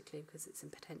dramatically, because it's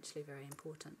potentially very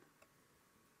important.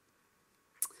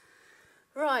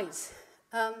 Right,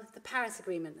 the Paris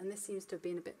Agreement, and this seems to have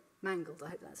been a bit mangled. I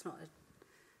hope that's not an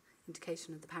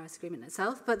indication of the Paris Agreement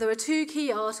itself, but there were two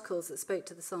key articles that spoke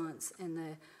to the science in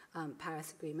the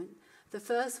Paris Agreement. The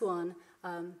first one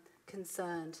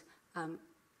concerned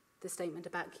the statement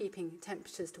about keeping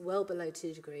temperatures to well below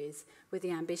 2 degrees with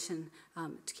the ambition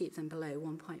to keep them below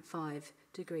 1.5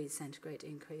 degrees centigrade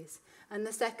increase. And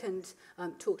the second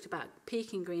talked about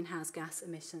peaking greenhouse gas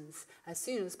emissions as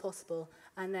soon as possible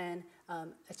and then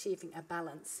achieving a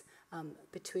balance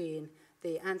between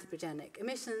the anthropogenic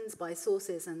emissions by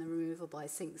sources and the removal by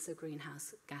sinks of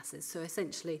greenhouse gases. So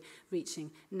essentially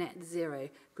reaching net zero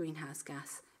greenhouse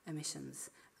gas emissions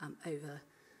over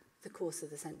the course of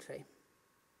the century.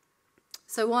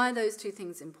 So why are those two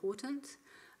things important?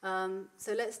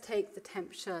 So let's take the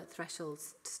temperature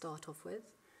thresholds to start off with.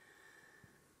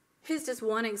 Here's just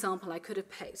one example. I could have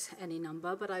picked any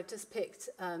number, but I've just picked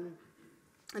an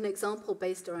example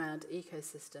based around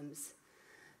ecosystems.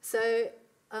 So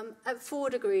at 4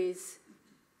 degrees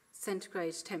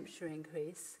centigrade temperature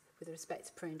increase with respect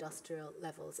to pre-industrial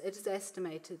levels, it is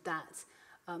estimated that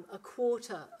a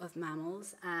quarter of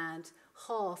mammals and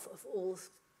half of all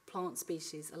plant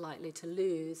species are likely to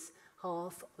lose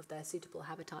half of their suitable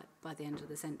habitat by the end of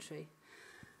the century.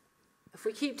 If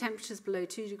we keep temperatures below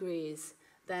 2 degrees,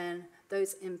 then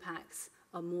those impacts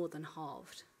are more than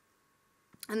halved.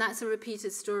 And that's a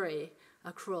repeated story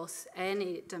across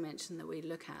any dimension that we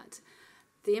look at.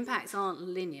 The impacts aren't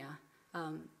linear.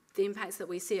 The impacts that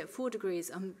we see at 4 degrees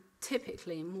are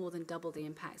typically more than double the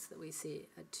impacts that we see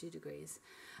at 2 degrees.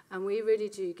 And we really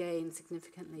do gain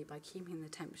significantly by keeping the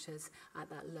temperatures at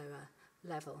that lower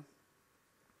level.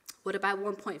 What about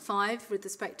 1.5 with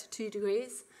respect to 2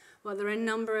 degrees? Well, there are a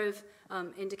number of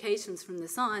indications from the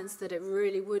science that it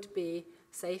really would be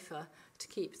safer to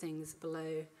keep things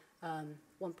below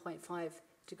 1.5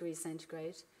 degrees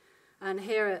centigrade. And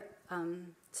here are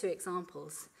two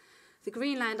examples. The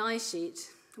Greenland ice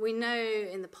sheet, we know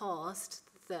in the past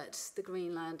that the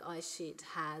Greenland ice sheet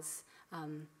has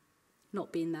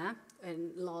not been there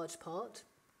in large part.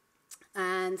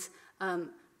 And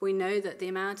we know that the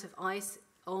amount of ice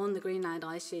on the Greenland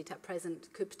ice sheet at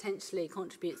present could potentially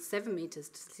contribute 7 meters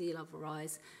to sea level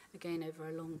rise, again over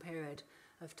a long period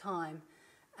of time.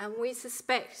 And we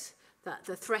suspect that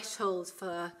the threshold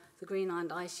for the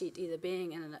Greenland ice sheet either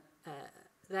being in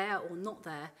there or not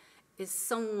there is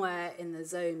somewhere in the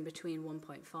zone between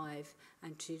 1.5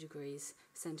 and 2 degrees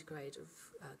centigrade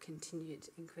of continued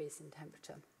increase in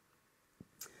temperature.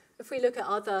 If we look at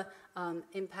other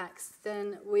impacts,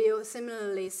 then we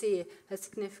similarly see a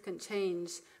significant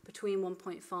change between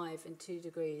 1.5 and 2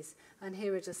 degrees. And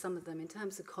here are just some of them in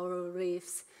terms of coral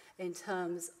reefs, in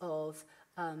terms of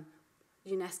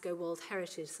UNESCO World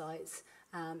Heritage Sites,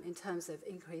 in terms of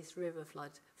increased river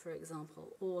flood, for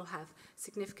example, all have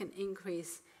significant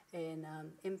increase in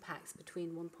impacts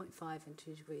between 1.5 and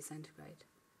 2 degrees centigrade.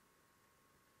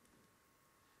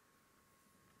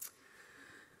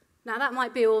 Now that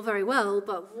might be all very well,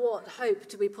 but what hope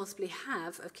do we possibly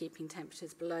have of keeping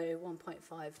temperatures below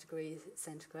 1.5 degrees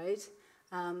centigrade?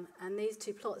 And these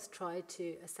two plots try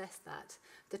to assess that.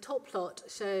 The top plot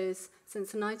shows,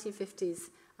 since the 1950s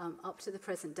up to the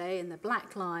present day, in the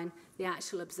black line, the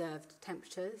actual observed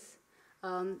temperatures.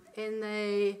 In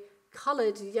the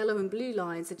coloured yellow and blue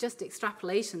lines are just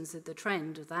extrapolations of the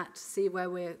trend of that, to see where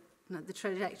we're, the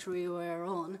trajectory we're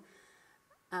on.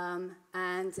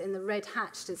 And in the red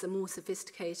hatched is a more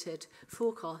sophisticated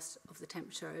forecast of the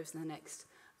temperature over the next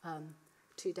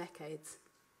 2 decades.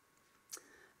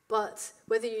 But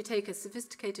whether you take a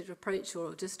sophisticated approach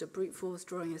or just a brute force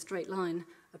drawing a straight line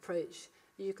approach,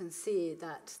 you can see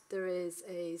that there is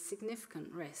a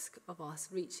significant risk of us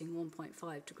reaching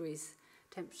 1.5 degrees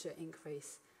temperature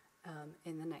increase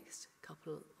in the next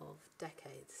couple of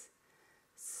decades.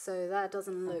 So that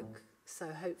doesn't look so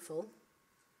hopeful.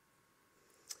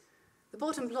 The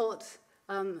bottom plot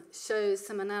shows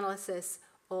some analysis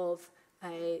of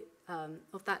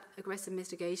that aggressive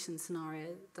mitigation scenario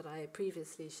that I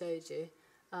previously showed you.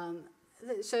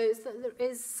 That shows that there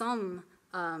is some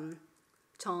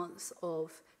chance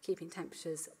of keeping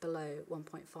temperatures below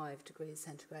 1.5 degrees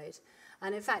centigrade.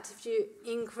 And in fact, if you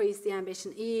increase the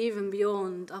ambition even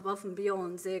beyond, above and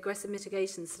beyond the aggressive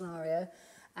mitigation scenario,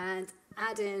 and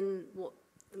add in what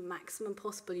the maximum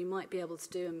possible you might be able to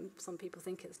do, and some people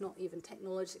think it's not even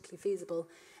technologically feasible,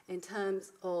 in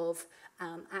terms of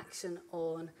action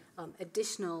on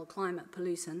additional climate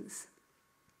pollutants,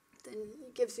 then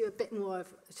it gives you a bit more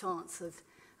of a chance of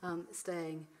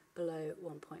staying below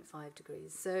 1.5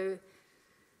 degrees. So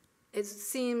it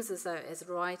seems as though it's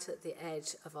right at the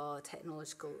edge of our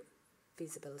technological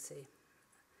feasibility.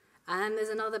 And there's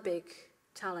another big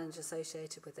challenge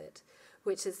associated with it,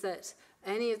 which is that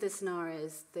any of the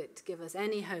scenarios that give us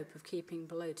any hope of keeping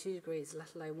below 2 degrees,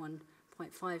 let alone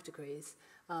 1.5 degrees,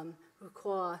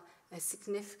 require a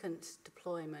significant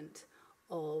deployment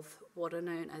of what are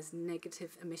known as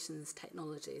negative emissions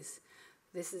technologies.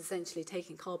 This is essentially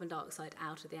taking carbon dioxide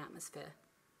out of the atmosphere.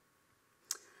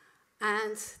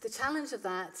 And the challenge of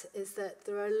that is that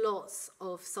there are lots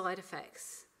of side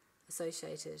effects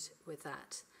associated with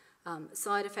that.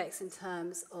 Side effects in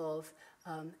terms of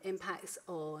impacts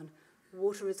on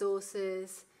water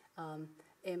resources,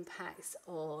 impacts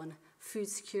on food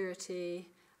security,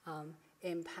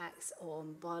 impacts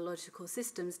on biological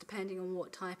systems, depending on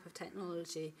what type of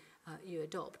technology you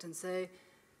adopt. And so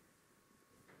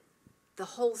the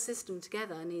whole system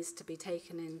together needs to be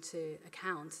taken into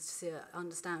account to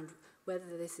understand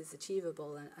whether this is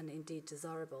achievable and indeed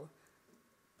desirable.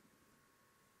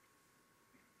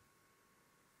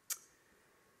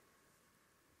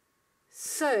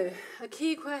 So, a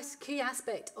key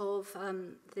aspect of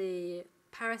the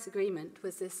Paris Agreement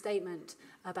was this statement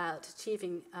about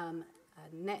achieving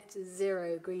net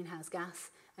zero greenhouse gas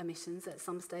emissions at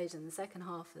some stage in the second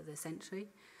half of the century.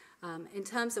 In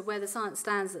terms of where the science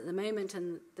stands at the moment,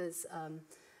 and there's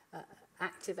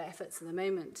active efforts at the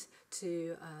moment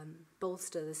to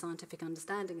bolster the scientific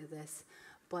understanding of this,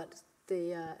 but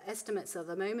the estimates of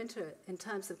the moment are, in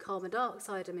terms of carbon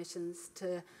dioxide emissions,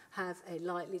 to have a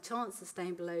likely chance of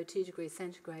staying below 2 degrees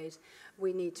centigrade,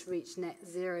 we need to reach net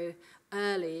zero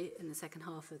early in the second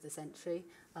half of the century,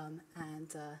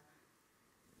 and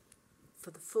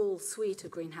for the full suite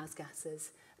of greenhouse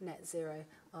gases, net zero,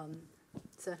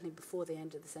 certainly before the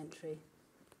end of the century.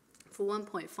 For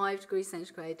 1.5 degrees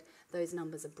centigrade, those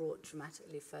numbers are brought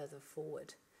dramatically further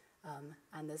forward.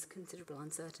 And there's considerable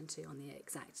uncertainty on the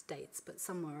exact dates, but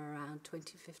somewhere around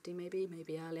 2050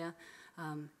 maybe earlier,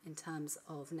 in terms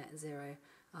of net zero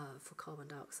for carbon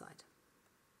dioxide.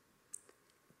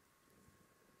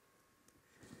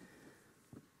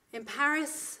 In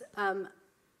Paris,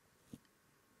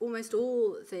 almost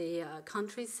all the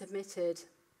countries submitted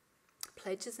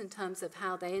pledges in terms of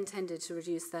how they intended to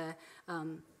reduce their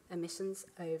emissions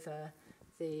over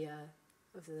the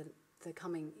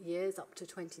coming years up to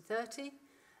 2030.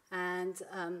 And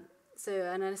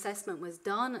so an assessment was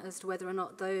done as to whether or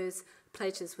not those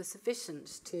pledges were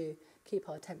sufficient to keep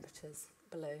our temperatures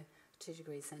below 2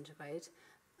 degrees centigrade.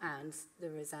 And the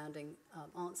resounding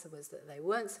answer was that they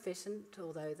weren't sufficient,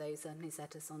 although they certainly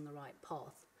set us on the right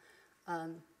path.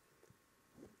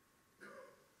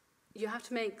 You have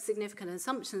to make significant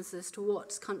assumptions as to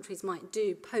what countries might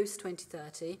do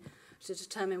post-2030 to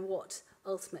determine what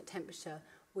ultimate temperature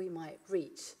we might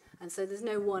reach. And so there's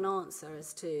no one answer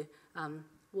as to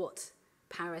what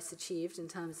Paris achieved in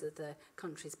terms of the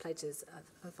country's pledges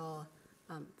of our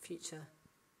future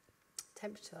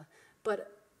temperature.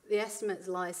 But the estimates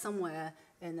lie somewhere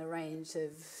in the range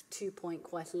of 2 point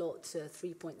quite a lot to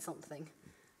 3 point something.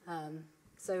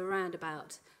 So around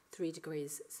about 3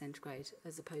 degrees centigrade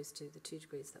as opposed to the 2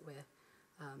 degrees that we're,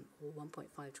 or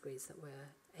 1.5 degrees that we're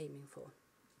aiming for.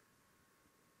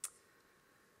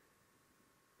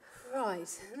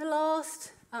 Right, in the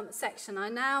last section, I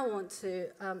now want to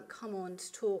come on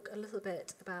to talk a little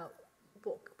bit about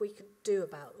what we could do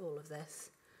about all of this.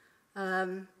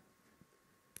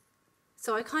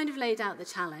 So I kind of laid out the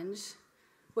challenge.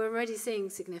 We're already seeing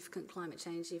significant climate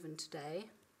change even today,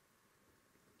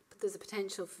 but there's a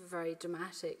potential for very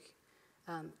dramatic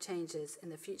changes in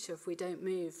the future if we don't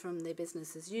move from the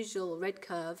business as usual red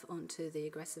curve onto the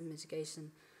aggressive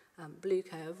mitigation blue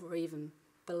curve, or even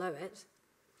below it.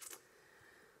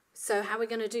 So how are we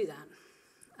going to do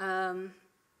that?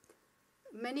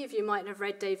 Many of you might have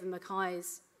read David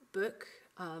Mackay's book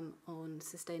on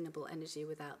sustainable energy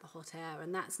without the hot air,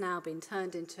 and that's now been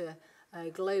turned into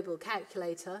a global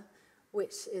calculator,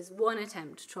 which is one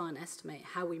attempt to try and estimate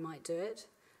how we might do it.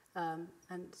 And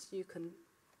you can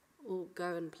all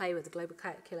go and play with the global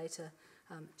calculator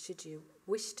should you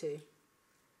wish to.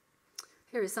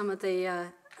 Here is some of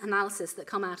the analysis that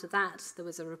come out of that. There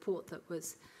was a report that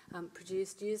was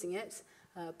produced using it,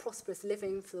 Prosperous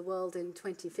Living for the World in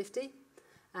 2050,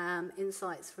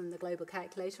 insights from the global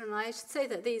calculator. And I should say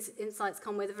that these insights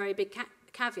come with a very big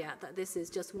caveat that this is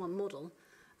just one model.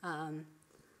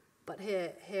 But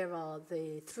here are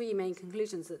the three main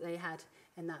conclusions that they had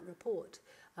in that report.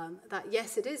 That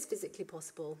yes, it is physically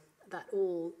possible that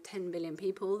all 10 billion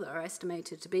people that are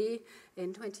estimated to be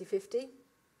in 2050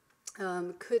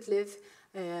 could live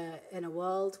in a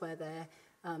world where they're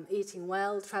eating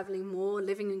well, travelling more,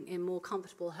 living in more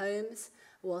comfortable homes,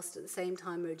 whilst at the same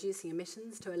time reducing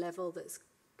emissions to a level that's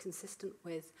consistent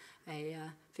with a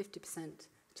 50%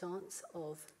 chance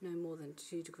of no more than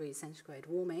 2 degrees centigrade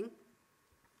warming.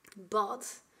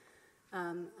 But,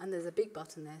 and there's a big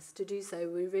but in this, to do so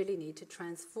we really need to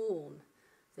transform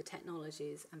the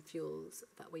technologies and fuels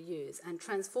that we use. And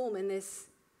transform in this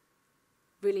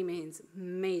really means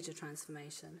major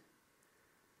transformation.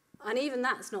 And even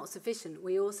that's not sufficient.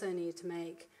 We also need to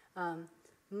make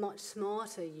much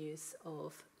smarter use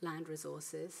of land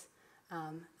resources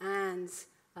and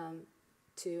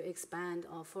to expand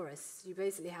our forests. You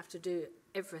basically have to do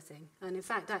everything. And in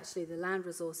fact, actually, the land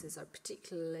resources are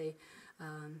particularly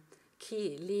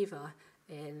key lever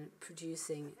in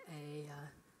producing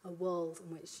a world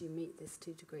in which you meet this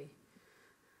 2-degree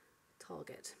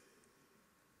target.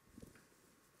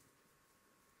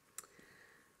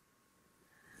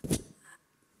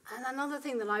 And another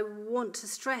thing that I want to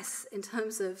stress in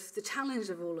terms of the challenge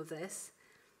of all of this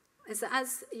is that,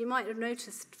 as you might have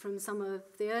noticed from some of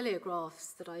the earlier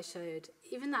graphs that I showed,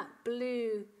 even that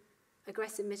blue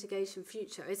aggressive mitigation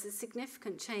future is a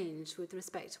significant change with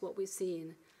respect to what we've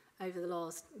seen over the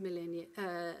last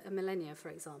millennia, for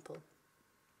example.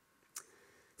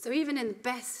 So even in the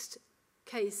best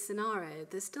case scenario,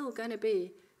 there's still going to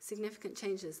be significant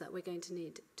changes that we're going to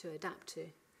need to adapt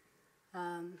to.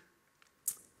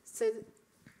 So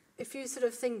if you sort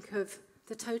of think of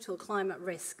the total climate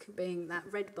risk being that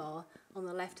red bar on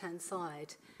the left-hand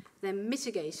side, then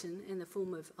mitigation in the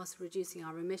form of us reducing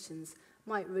our emissions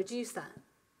might reduce that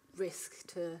risk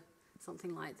to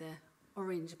something like the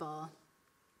orange bar.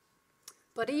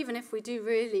 But even if we do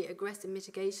really aggressive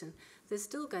mitigation, there's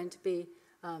still going to be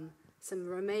some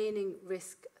remaining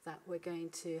risk that we're going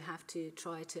to have to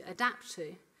try to adapt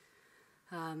to,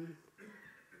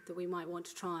 that we might want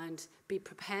to try and be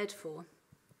prepared for.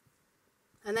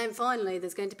 And then finally,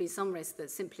 there's going to be some risk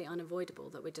that's simply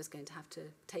unavoidable that we're just going to have to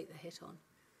take the hit on.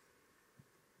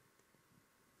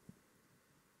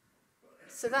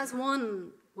 So that's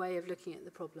one way of looking at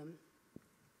the problem.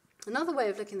 Another way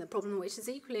of looking at the problem, which is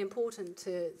equally important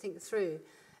to think through,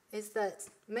 is that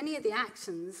many of the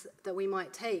actions that we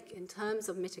might take in terms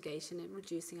of mitigation and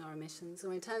reducing our emissions,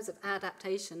 or in terms of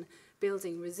adaptation,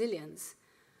 building resilience,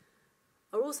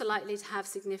 are also likely to have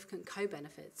significant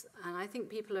co-benefits. And I think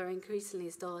people are increasingly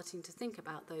starting to think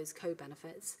about those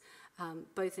co-benefits,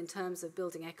 both in terms of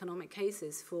building economic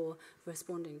cases for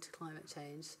responding to climate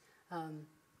change,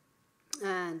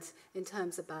 and in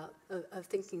terms of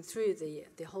thinking through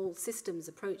the whole systems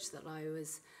approach that I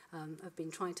have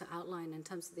been trying to outline in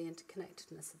terms of the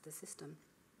interconnectedness of the system.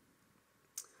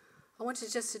 I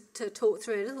wanted just to talk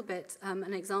through a little bit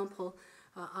an example.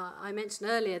 I mentioned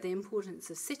earlier the importance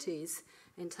of cities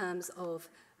in terms of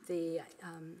their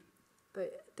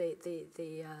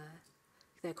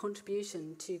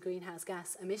contribution to greenhouse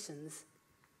gas emissions.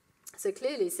 So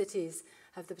clearly cities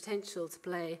have the potential to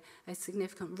play a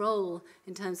significant role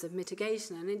in terms of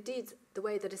mitigation, and indeed the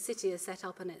way that a city is set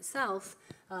up in itself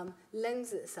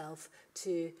lends itself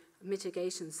to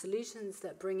mitigation solutions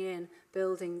that bring in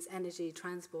buildings, energy,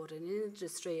 transport and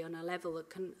industry on a level that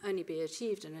can only be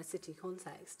achieved in a city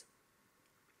context.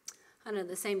 And at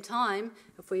the same time,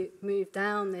 if we move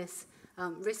down this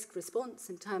risk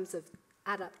response in terms of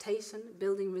adaptation,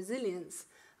 building resilience,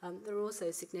 there are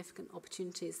also significant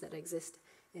opportunities that exist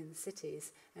in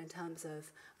cities in terms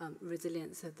of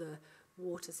resilience of the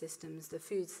water systems, the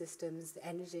food systems, the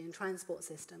energy and transport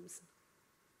systems.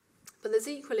 But there's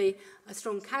equally a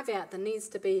strong caveat that needs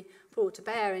to be brought to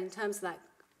bear in terms of that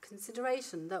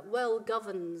consideration that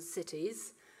well-governed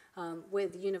cities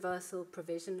with universal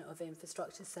provision of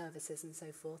infrastructure services and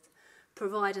so forth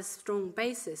provide a strong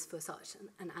basis for such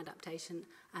an adaptation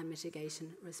and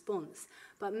mitigation response.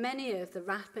 But many of the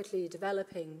rapidly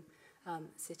developing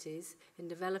cities in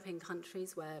developing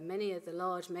countries where many of the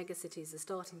large megacities are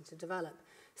starting to develop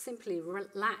simply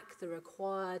lack the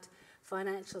required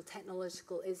financial,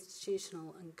 technological,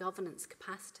 institutional and governance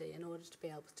capacity in order to be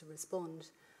able to respond.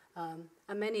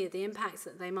 And many of the impacts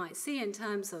that they might see in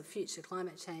terms of future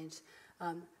climate change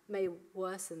may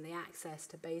worsen the access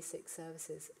to basic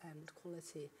services and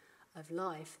quality of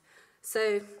life.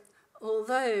 So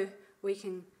although we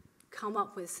can come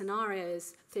up with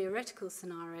scenarios, theoretical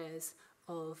scenarios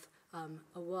of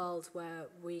a world where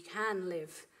we can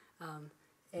live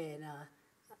in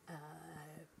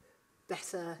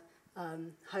better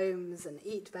homes and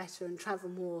eat better and travel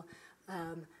more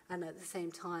and at the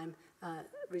same time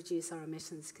reduce our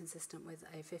emissions consistent with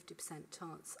a 50%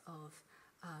 chance of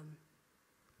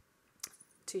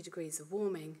 2 degrees of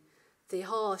warming, the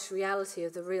harsh reality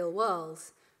of the real world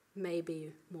may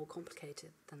be more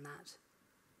complicated than that.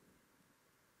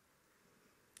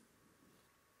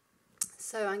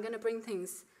 So I'm going to bring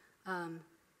things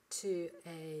to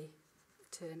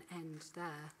an end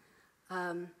there.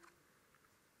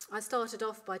 I started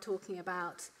off by talking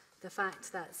about the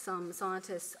fact that some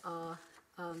scientists are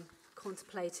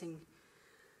contemplating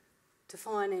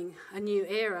defining a new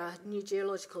era, a new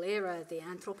geological era, the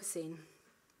Anthropocene.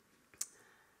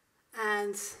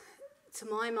 And to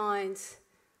my mind,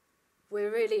 we're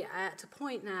really at a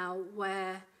point now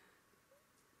where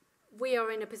we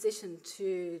are in a position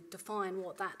to define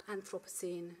what that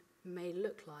Anthropocene may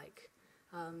look like.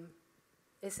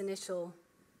 Its initial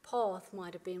path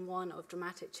might have been one of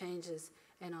dramatic changes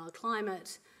in our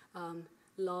climate,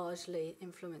 largely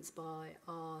influenced by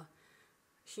our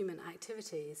human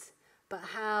activities. But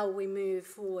how we move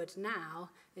forward now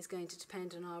is going to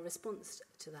depend on our response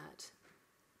to that.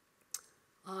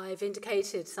 I've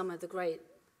indicated some of the great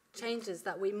changes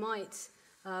that we might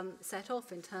set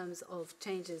off in terms of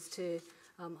changes to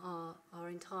our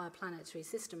entire planetary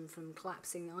system, from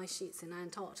collapsing ice sheets in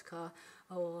Antarctica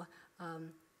or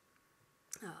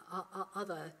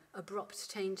other abrupt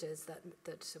changes that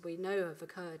we know have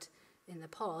occurred in the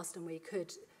past and we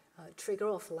could trigger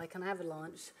off like an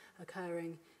avalanche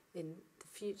occurring in the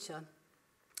future.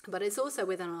 But it's also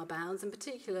within our bounds, and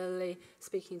particularly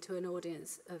speaking to an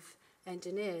audience of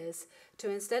engineers, to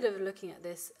instead of looking at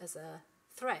this as a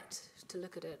threat, to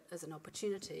look at it as an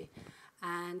opportunity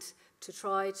and to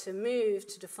try to move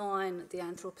to define the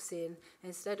Anthropocene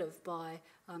instead of by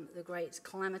the great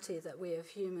calamity that we as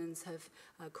humans have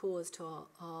caused to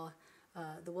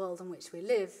the world in which we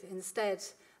live. Instead,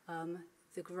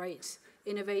 the great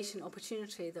innovation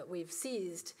opportunity that we've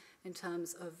seized in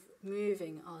terms of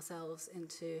moving ourselves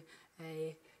into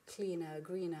a cleaner,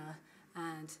 greener,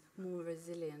 and more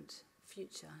resilient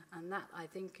future. And that, I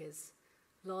think, is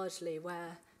largely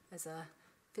where, as a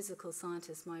physical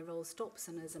scientist, my role stops,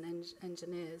 and as an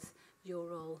engineer's, your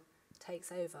role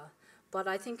takes over. But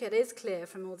I think it is clear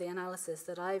from all the analysis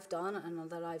that I've done and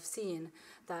that I've seen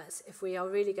that if we are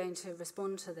really going to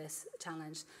respond to this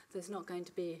challenge, there's not going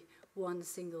to be one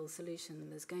single solution.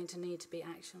 There's going to need to be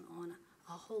action on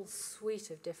a whole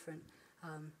suite of different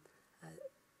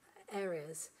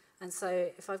areas. And so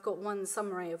if I've got one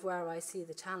summary of where I see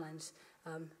the challenge,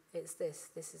 it's this.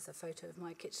 This is a photo of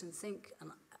my kitchen sink,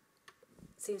 and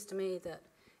it seems to me that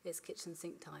it's kitchen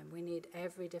sink time. We need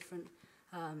every different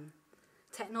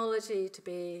technology to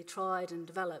be tried and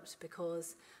developed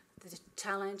because the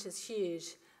challenge is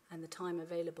huge and the time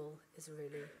available is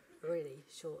really, really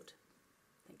short.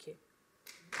 Thank you.